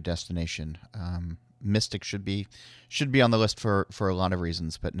make it your destination, Mystic should be on the list for a lot of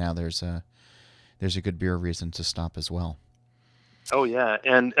reasons, but now there's a good beer reason to stop as well. Oh yeah,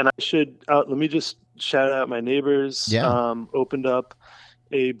 and I should let me just shout out my neighbors. Yeah. Opened up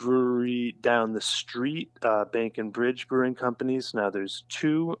a brewery down the street, Bank and Bridge Brewing Companies. Now there's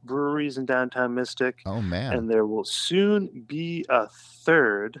 2 breweries in downtown Mystic. Oh man! And there will soon be a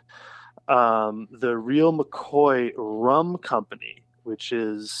third. The Real McCoy Rum Company, which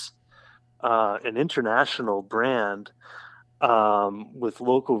is an international brand with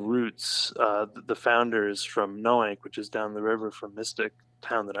local roots. The founder is from Noank, which is down the river from Mystic.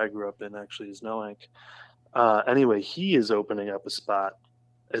 Town that I grew up in actually is Noank. Anyway, he is opening up a spot.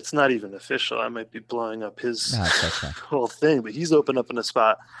 It's not even official. I might be blowing up his whole thing, but he's opened up in a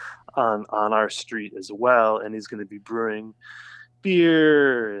spot on our street as well, and he's going to be brewing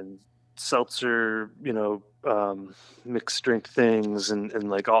beer and seltzer, mixed drink things, and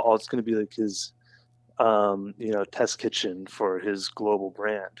like all it's going to be like his test kitchen for his global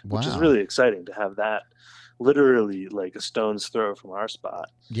brand. Wow. Which is really exciting to have that literally like a stone's throw from our spot.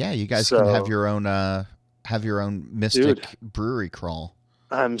 Yeah, you guys can have your own Mystic brewery crawl.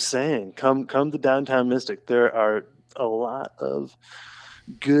 I'm saying come to downtown Mystic. There are a lot of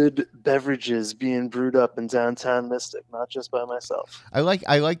good beverages being brewed up in downtown Mystic, not just by myself. I like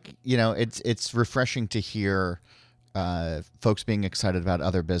it's refreshing to hear folks being excited about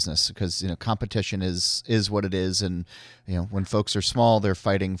other business, because competition is what it is, and when folks are small, they're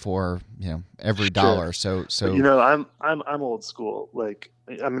fighting for every dollar. So I'm old school. Like,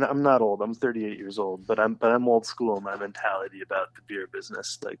 I mean, I'm not old. I'm 38 years old, but I'm old school in my mentality about the beer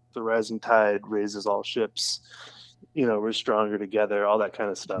business. Like, the rising tide raises all ships. we're stronger together, all that kind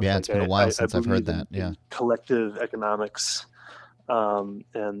of stuff. Yeah, Like it's been a while I since I've heard believe that. Yeah. in collective economics, and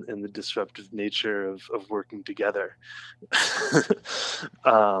the disruptive nature of working together.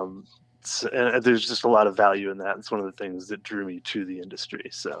 And there's just a lot of value in that. It's one of the things that drew me to the industry.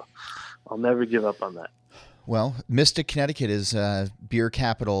 So I'll never give up on that. Well, Mystic, Connecticut is beer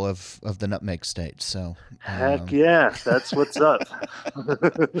capital of the nutmeg state. So heck yeah, that's what's up.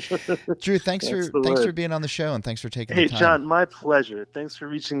 Drew, thanks for being on the show, and thanks for taking the Hey, time. John, my pleasure. Thanks for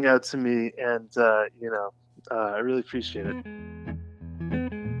reaching out to me, and I really appreciate it.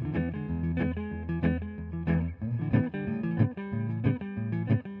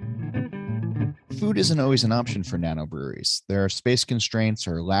 Food isn't always an option for nanobreweries. There are space constraints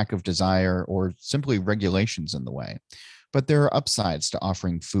or lack of desire or simply regulations in the way. But there are upsides to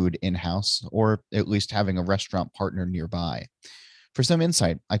offering food in-house or at least having a restaurant partner nearby. For some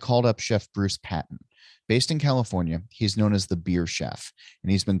insight, I called up Chef Bruce Patton. Based in California, he's known as the beer chef,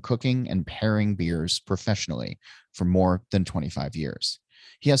 and he's been cooking and pairing beers professionally for more than 25 years.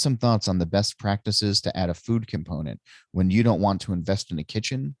 He has some thoughts on the best practices to add a food component when you don't want to invest in a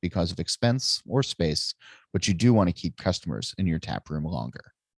kitchen because of expense or space, but you do want to keep customers in your tap room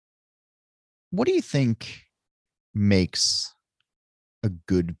longer. What do you think makes a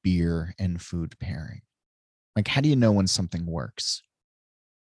good beer and food pairing? Like, how do you know when something works?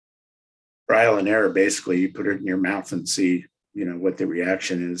 Trial and error. Basically, you put it in your mouth and see, what the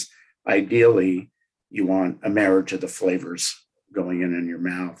reaction is. Ideally, you want a marriage of the flavors going in your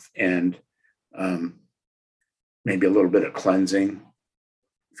mouth, and maybe a little bit of cleansing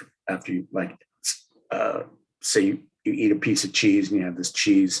after you, say you eat a piece of cheese and you have this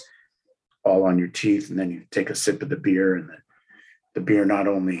cheese all on your teeth, and then you take a sip of the beer, and the beer not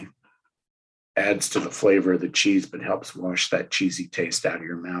only adds to the flavor of the cheese, but helps wash that cheesy taste out of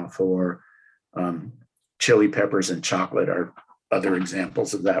your mouth. Or chili peppers and chocolate are other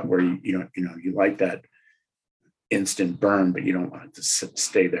examples of that, where you like that instant burn, but you don't want it to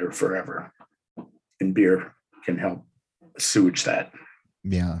stay there forever. And beer can help assuage that.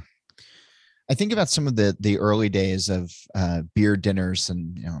 Yeah. I think about some of the early days of beer dinners,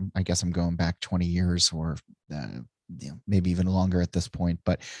 and I guess I'm going back 20 years or maybe even longer at this point,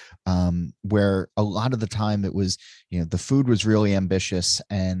 but where a lot of the time it was, the food was really ambitious,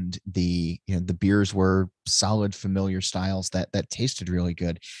 and the beers were solid, familiar styles that tasted really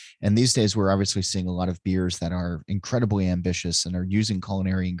good. And these days we're obviously seeing a lot of beers that are incredibly ambitious and are using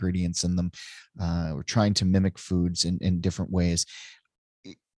culinary ingredients in them. We're trying to mimic foods in different ways.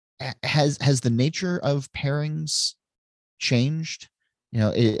 Has the nature of pairings changed?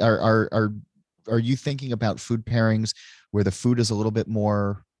 Are you thinking about food pairings where the food is a little bit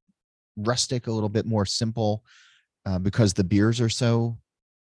more rustic, a little bit more simple, because the beers are so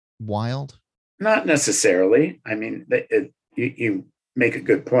wild? Not necessarily. I mean, you make a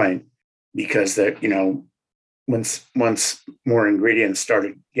good point, because once more ingredients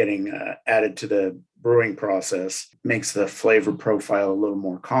started getting added to the brewing process, makes the flavor profile a little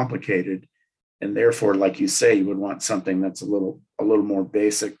more complicated, and therefore, like you say, you would want something that's a little more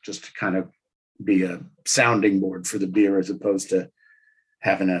basic, just to kind of be a sounding board for the beer, as opposed to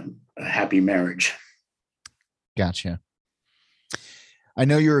having a happy marriage. Gotcha. I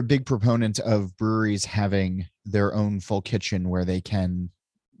know you're a big proponent of breweries having their own full kitchen where they can,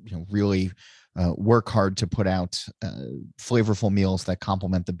 really work hard to put out flavorful meals that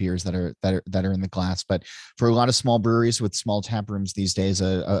complement the beers that are in the glass. But for a lot of small breweries with small tap rooms these days,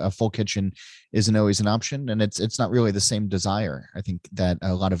 a full kitchen isn't always an option, and it's not really the same desire, I think, that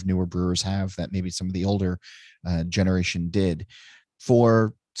a lot of newer brewers have, that maybe some of the older generation did.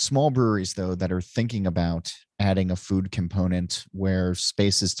 For small breweries, though, that are thinking about adding a food component where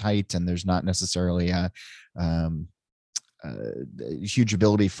space is tight and there's not necessarily a huge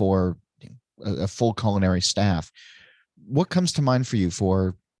ability for a full culinary staff, what comes to mind for you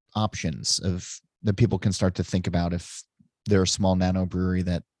for options that people can start to think about if they're a small nano brewery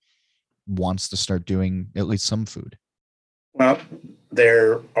that wants to start doing at least some food? Well,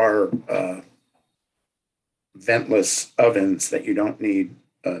 there are ventless ovens that you don't need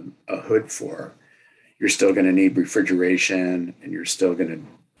a hood for. You're still going to need refrigeration, and you're still going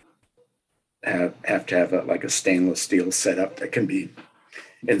to have to have a stainless steel setup that can be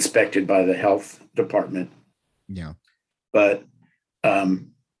inspected by the health department. Yeah. But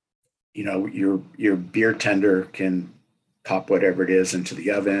your beer tender can pop whatever it is into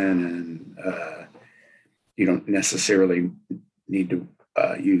the oven, and you don't necessarily need to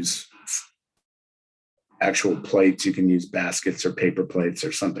use actual plates. You can use baskets or paper plates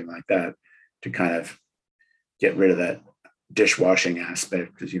or something like that to kind of get rid of that dishwashing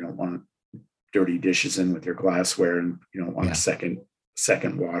aspect, because you don't want dirty dishes in with your glassware, and you don't want Yeah. a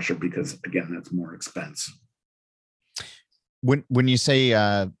second washer because again, that's more expense. When you say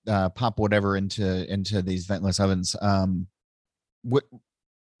pop whatever into these ventless ovens,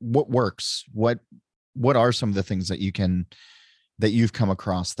 what works? What are some of the things that you've come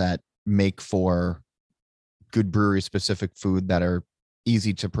across that make for good brewery specific food that are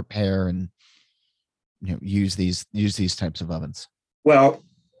easy to prepare and use these types of ovens? Well,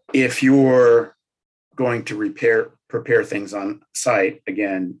 if you're going to prepare things on site,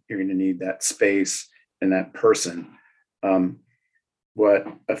 again, you're going to need that space and that person. What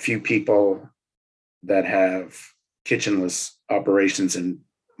a few people that have kitchenless operations in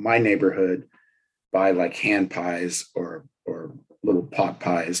my neighborhood buy like hand pies or little pot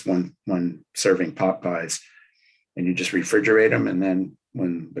pies, one serving pot pies, and you just refrigerate them, and then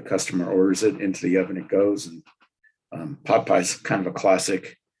when the customer orders it, into the oven it goes. And pot pies, kind of a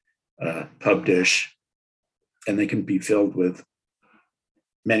classic pub dish, and they can be filled with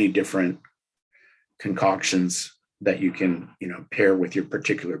many different concoctions that you can pair with your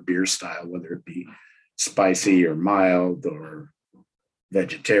particular beer style, whether it be spicy or mild or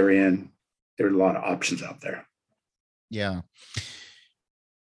vegetarian. There are a lot of options out there. Yeah.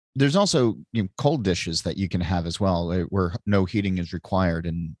 There's also cold dishes that you can have as well, where no heating is required.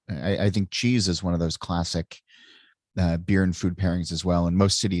 And I think cheese is one of those classic beer and food pairings as well. And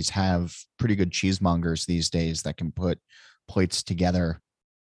most cities have pretty good cheesemongers these days that can put plates together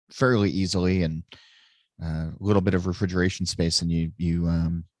fairly easily, and a little bit of refrigeration space, and you're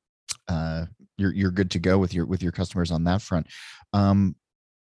good to go with your customers on that front.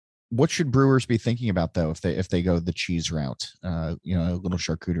 What should brewers be thinking about though if they go the cheese route? A little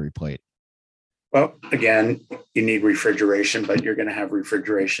charcuterie plate. Well, again, you need refrigeration, but you're going to have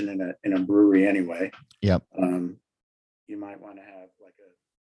refrigeration in a brewery anyway. Yep. You might want to have like a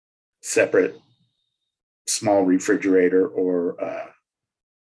separate small refrigerator, or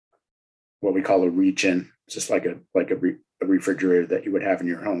what we call a reach-in, just like a refrigerator that you would have in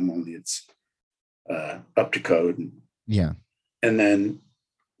your home, only it's up to code. Yeah. And then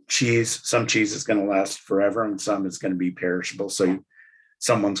some cheese is going to last forever, and some is going to be perishable. So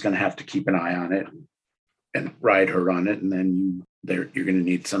someone's going to have to keep an eye on it and ride herd on it. And then you're going to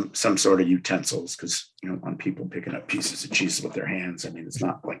need some sort of utensils, because you don't want people picking up pieces of cheese with their hands. I mean, it's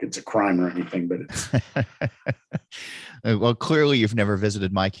not like it's a crime or anything, but it's well, clearly you've never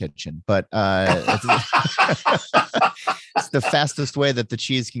visited my kitchen, but it's the fastest way that the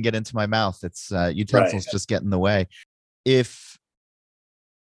cheese can get into my mouth. It's utensils Right. just get in the way. If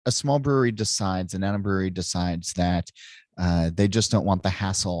a small brewery decides, an Nano brewery decides that they just don't want the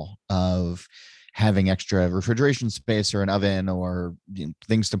hassle of having extra refrigeration space or an oven or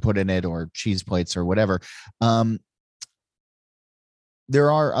things to put in it or cheese plates or whatever,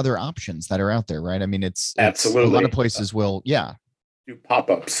 there are other options that are out there, right? I mean, it's Absolutely. a lot of places will, do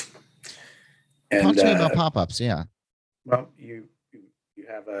pop-ups. And talk to me about pop-ups. Yeah. Well, you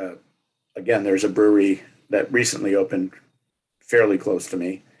have there's a brewery that recently opened fairly close to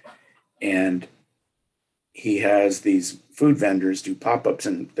me, and he has these food vendors do pop-ups,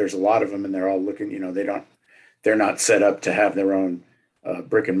 and there's a lot of them, and they're all looking, they're not set up to have their own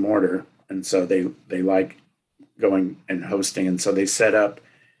brick and mortar. And so they like going and hosting. And so they set up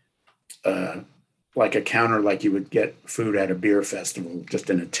like a counter, like you would get food at a beer festival, just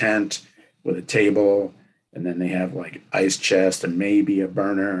in a tent with a table. And then they have like ice chest and maybe a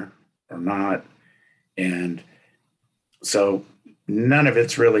burner or not. And so none of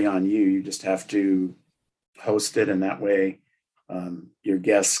it's really on you. You just have to host it. And that way your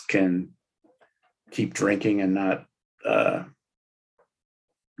guests can keep drinking and not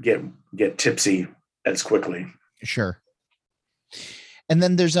get tipsy as quickly. Sure. And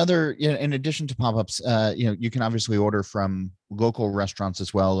then there's other, in addition to pop-ups, you can obviously order from local restaurants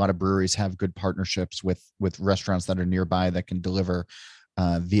as well. A lot of breweries have good partnerships with restaurants that are nearby that can deliver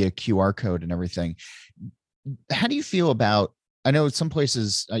via QR code and everything. How do you feel about, I know some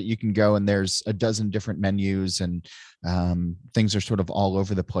places you can go and there's a dozen different menus and things are sort of all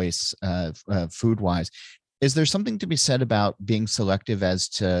over the place food-wise. Is there something to be said about being selective as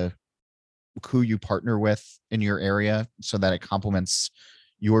to who you partner with in your area so that it complements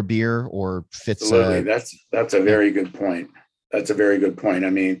your beer or fits? Absolutely. That's a very good point. That's a very good point. I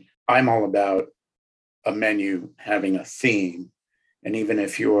mean, I'm all about a menu having a theme. And even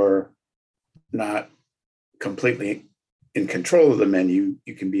if you're not completely in control of the menu,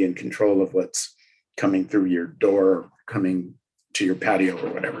 you can be in control of what's coming through your door, coming to your patio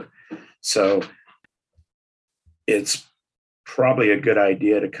or whatever. So it's probably a good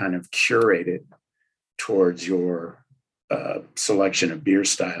idea to kind of curate it towards your selection of beer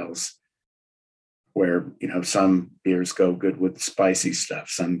styles. where, some beers go good with spicy stuff.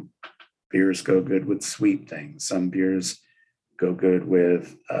 Some beers go good with sweet things. Some beers go good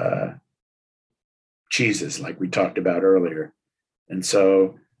with cheeses, like we talked about earlier. And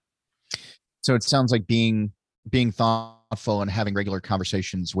so it sounds like being thoughtful and having regular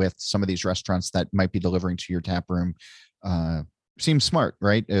conversations with some of these restaurants that might be delivering to your tap room seems smart,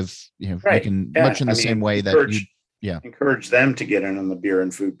 right? If right. you can, Yeah. much in the same way that you encourage them to get in on the beer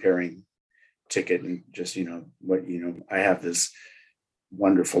and food pairing ticket, and just I have this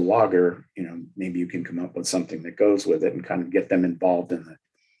wonderful lager, maybe you can come up with something that goes with it and kind of get them involved in the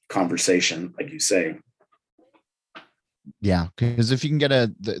conversation, like you say. Yeah, because if you can get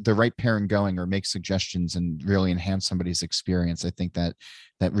the right pairing going or make suggestions and really enhance somebody's experience, I think that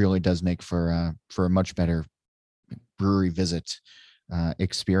really does make for a much better brewery visit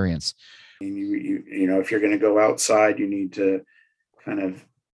experience. If you're going to go outside, you need to kind of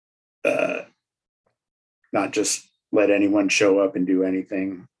not just let anyone show up and do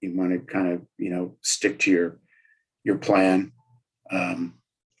anything. You want to kind of stick to your plan.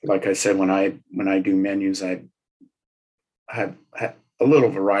 Like I said, when I do menus, I have a little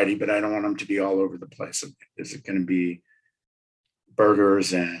variety, but I don't want them to be all over the place. Is it going to be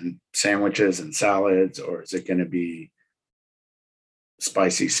burgers and sandwiches and salads, or is it going to be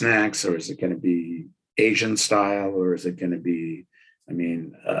spicy snacks, or is it going to be Asian style, or is it going to be,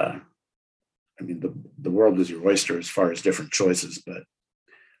 the world is your oyster as far as different choices, but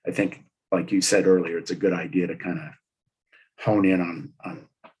I think, like you said earlier, it's a good idea to kind of hone in on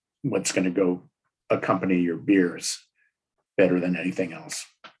what's going to go accompany your beers better than anything else.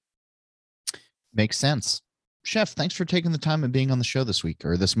 Makes sense. Chef, thanks for taking the time and being on the show this week,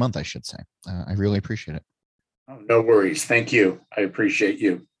 or this month, I should say. I really appreciate it. Oh, no worries. Thank you. I appreciate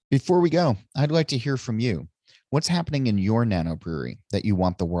you. Before we go, I'd like to hear from you. What's happening in your nano brewery that you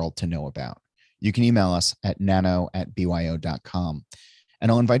want the world to know about? You can email us at nano@byo.com.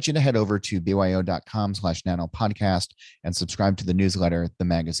 And I'll invite you to head over to byo.com/nano podcast and subscribe to the newsletter, the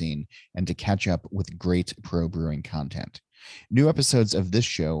magazine, and to catch up with great pro brewing content. New episodes of this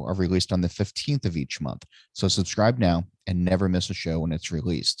show are released on the 15th of each month, so subscribe now and never miss a show when it's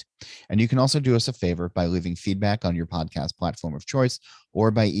released. And you can also do us a favor by leaving feedback on your podcast platform of choice, or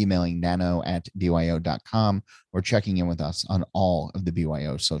by emailing nano@byo.com, or checking in with us on all of the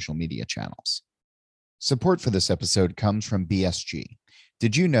BYO social media channels. Support for this episode comes from BSG.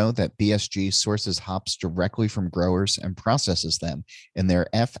 Did you know that BSG sources hops directly from growers and processes them in their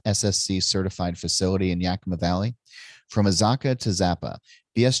FSSC certified facility in Yakima Valley? From Azacca to Zappa,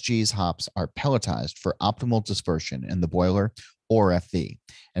 BSG's hops are pelletized for optimal dispersion in the boiler or FV,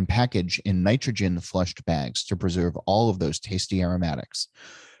 and packaged in nitrogen flushed bags to preserve all of those tasty aromatics.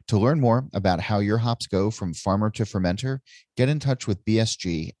 To learn more about how your hops go from farmer to fermenter, get in touch with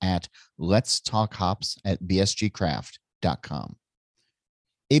BSG at letstalkhops@bsgcraft.com.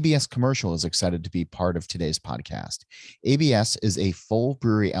 ABS Commercial is excited to be part of today's podcast. ABS is a full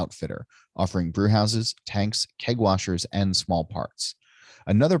brewery outfitter offering brewhouses, tanks, keg washers, and small parts.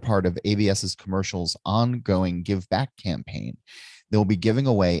 Another part of ABS's Commercial's ongoing Give Back campaign, they'll be giving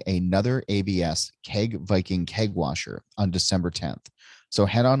away another ABS Keg Viking keg washer on December 10th. So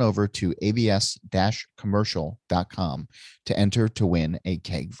head on over to abs-commercial.com to enter to win a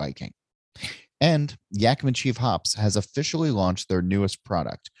Keg Viking. And Yakima Chief Hops has officially launched their newest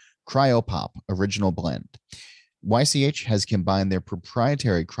product, CryoPop Original Blend. YCH has combined their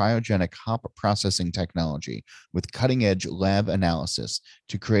proprietary cryogenic hop processing technology with cutting-edge lab analysis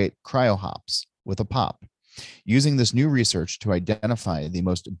to create cryohops with a pop. Using this new research to identify the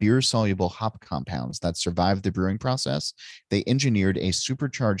most beer-soluble hop compounds that survive the brewing process, they engineered a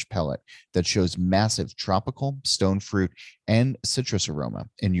supercharged pellet that shows massive tropical, stone fruit, and citrus aroma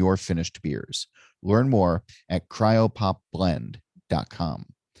in your finished beers. Learn more at cryopopblend.com.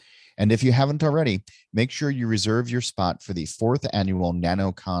 And if you haven't already, make sure you reserve your spot for the 4th annual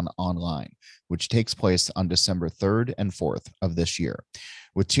NanoCon Online, which takes place on December 3rd and 4th of this year.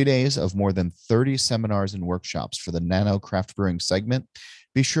 With 2 days of more than 30 seminars and workshops for the Nano Craft Brewing segment,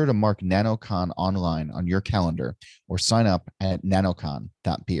 be sure to mark NanoCon Online on your calendar or sign up at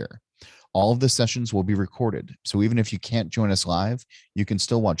nanocon.beer. All of the sessions will be recorded, so even if you can't join us live, you can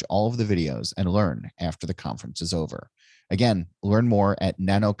still watch all of the videos and learn after the conference is over. Again, learn more at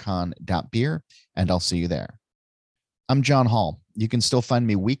nanocon.beer, and I'll see you there. I'm John Hall. You can still find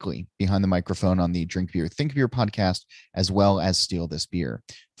me weekly behind the microphone on the Drink Beer, Think Beer podcast, as well as Steal This Beer.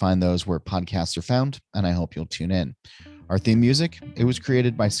 Find those where podcasts are found, and I hope you'll tune in. Our theme music, it was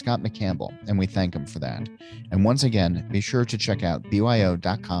created by Scott McCampbell, and we thank him for that. And once again, be sure to check out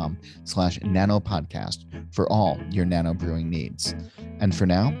byo.com/nanopodcast for all your nano brewing needs. And for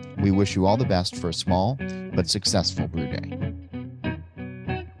now, we wish you all the best for a small but successful brew day.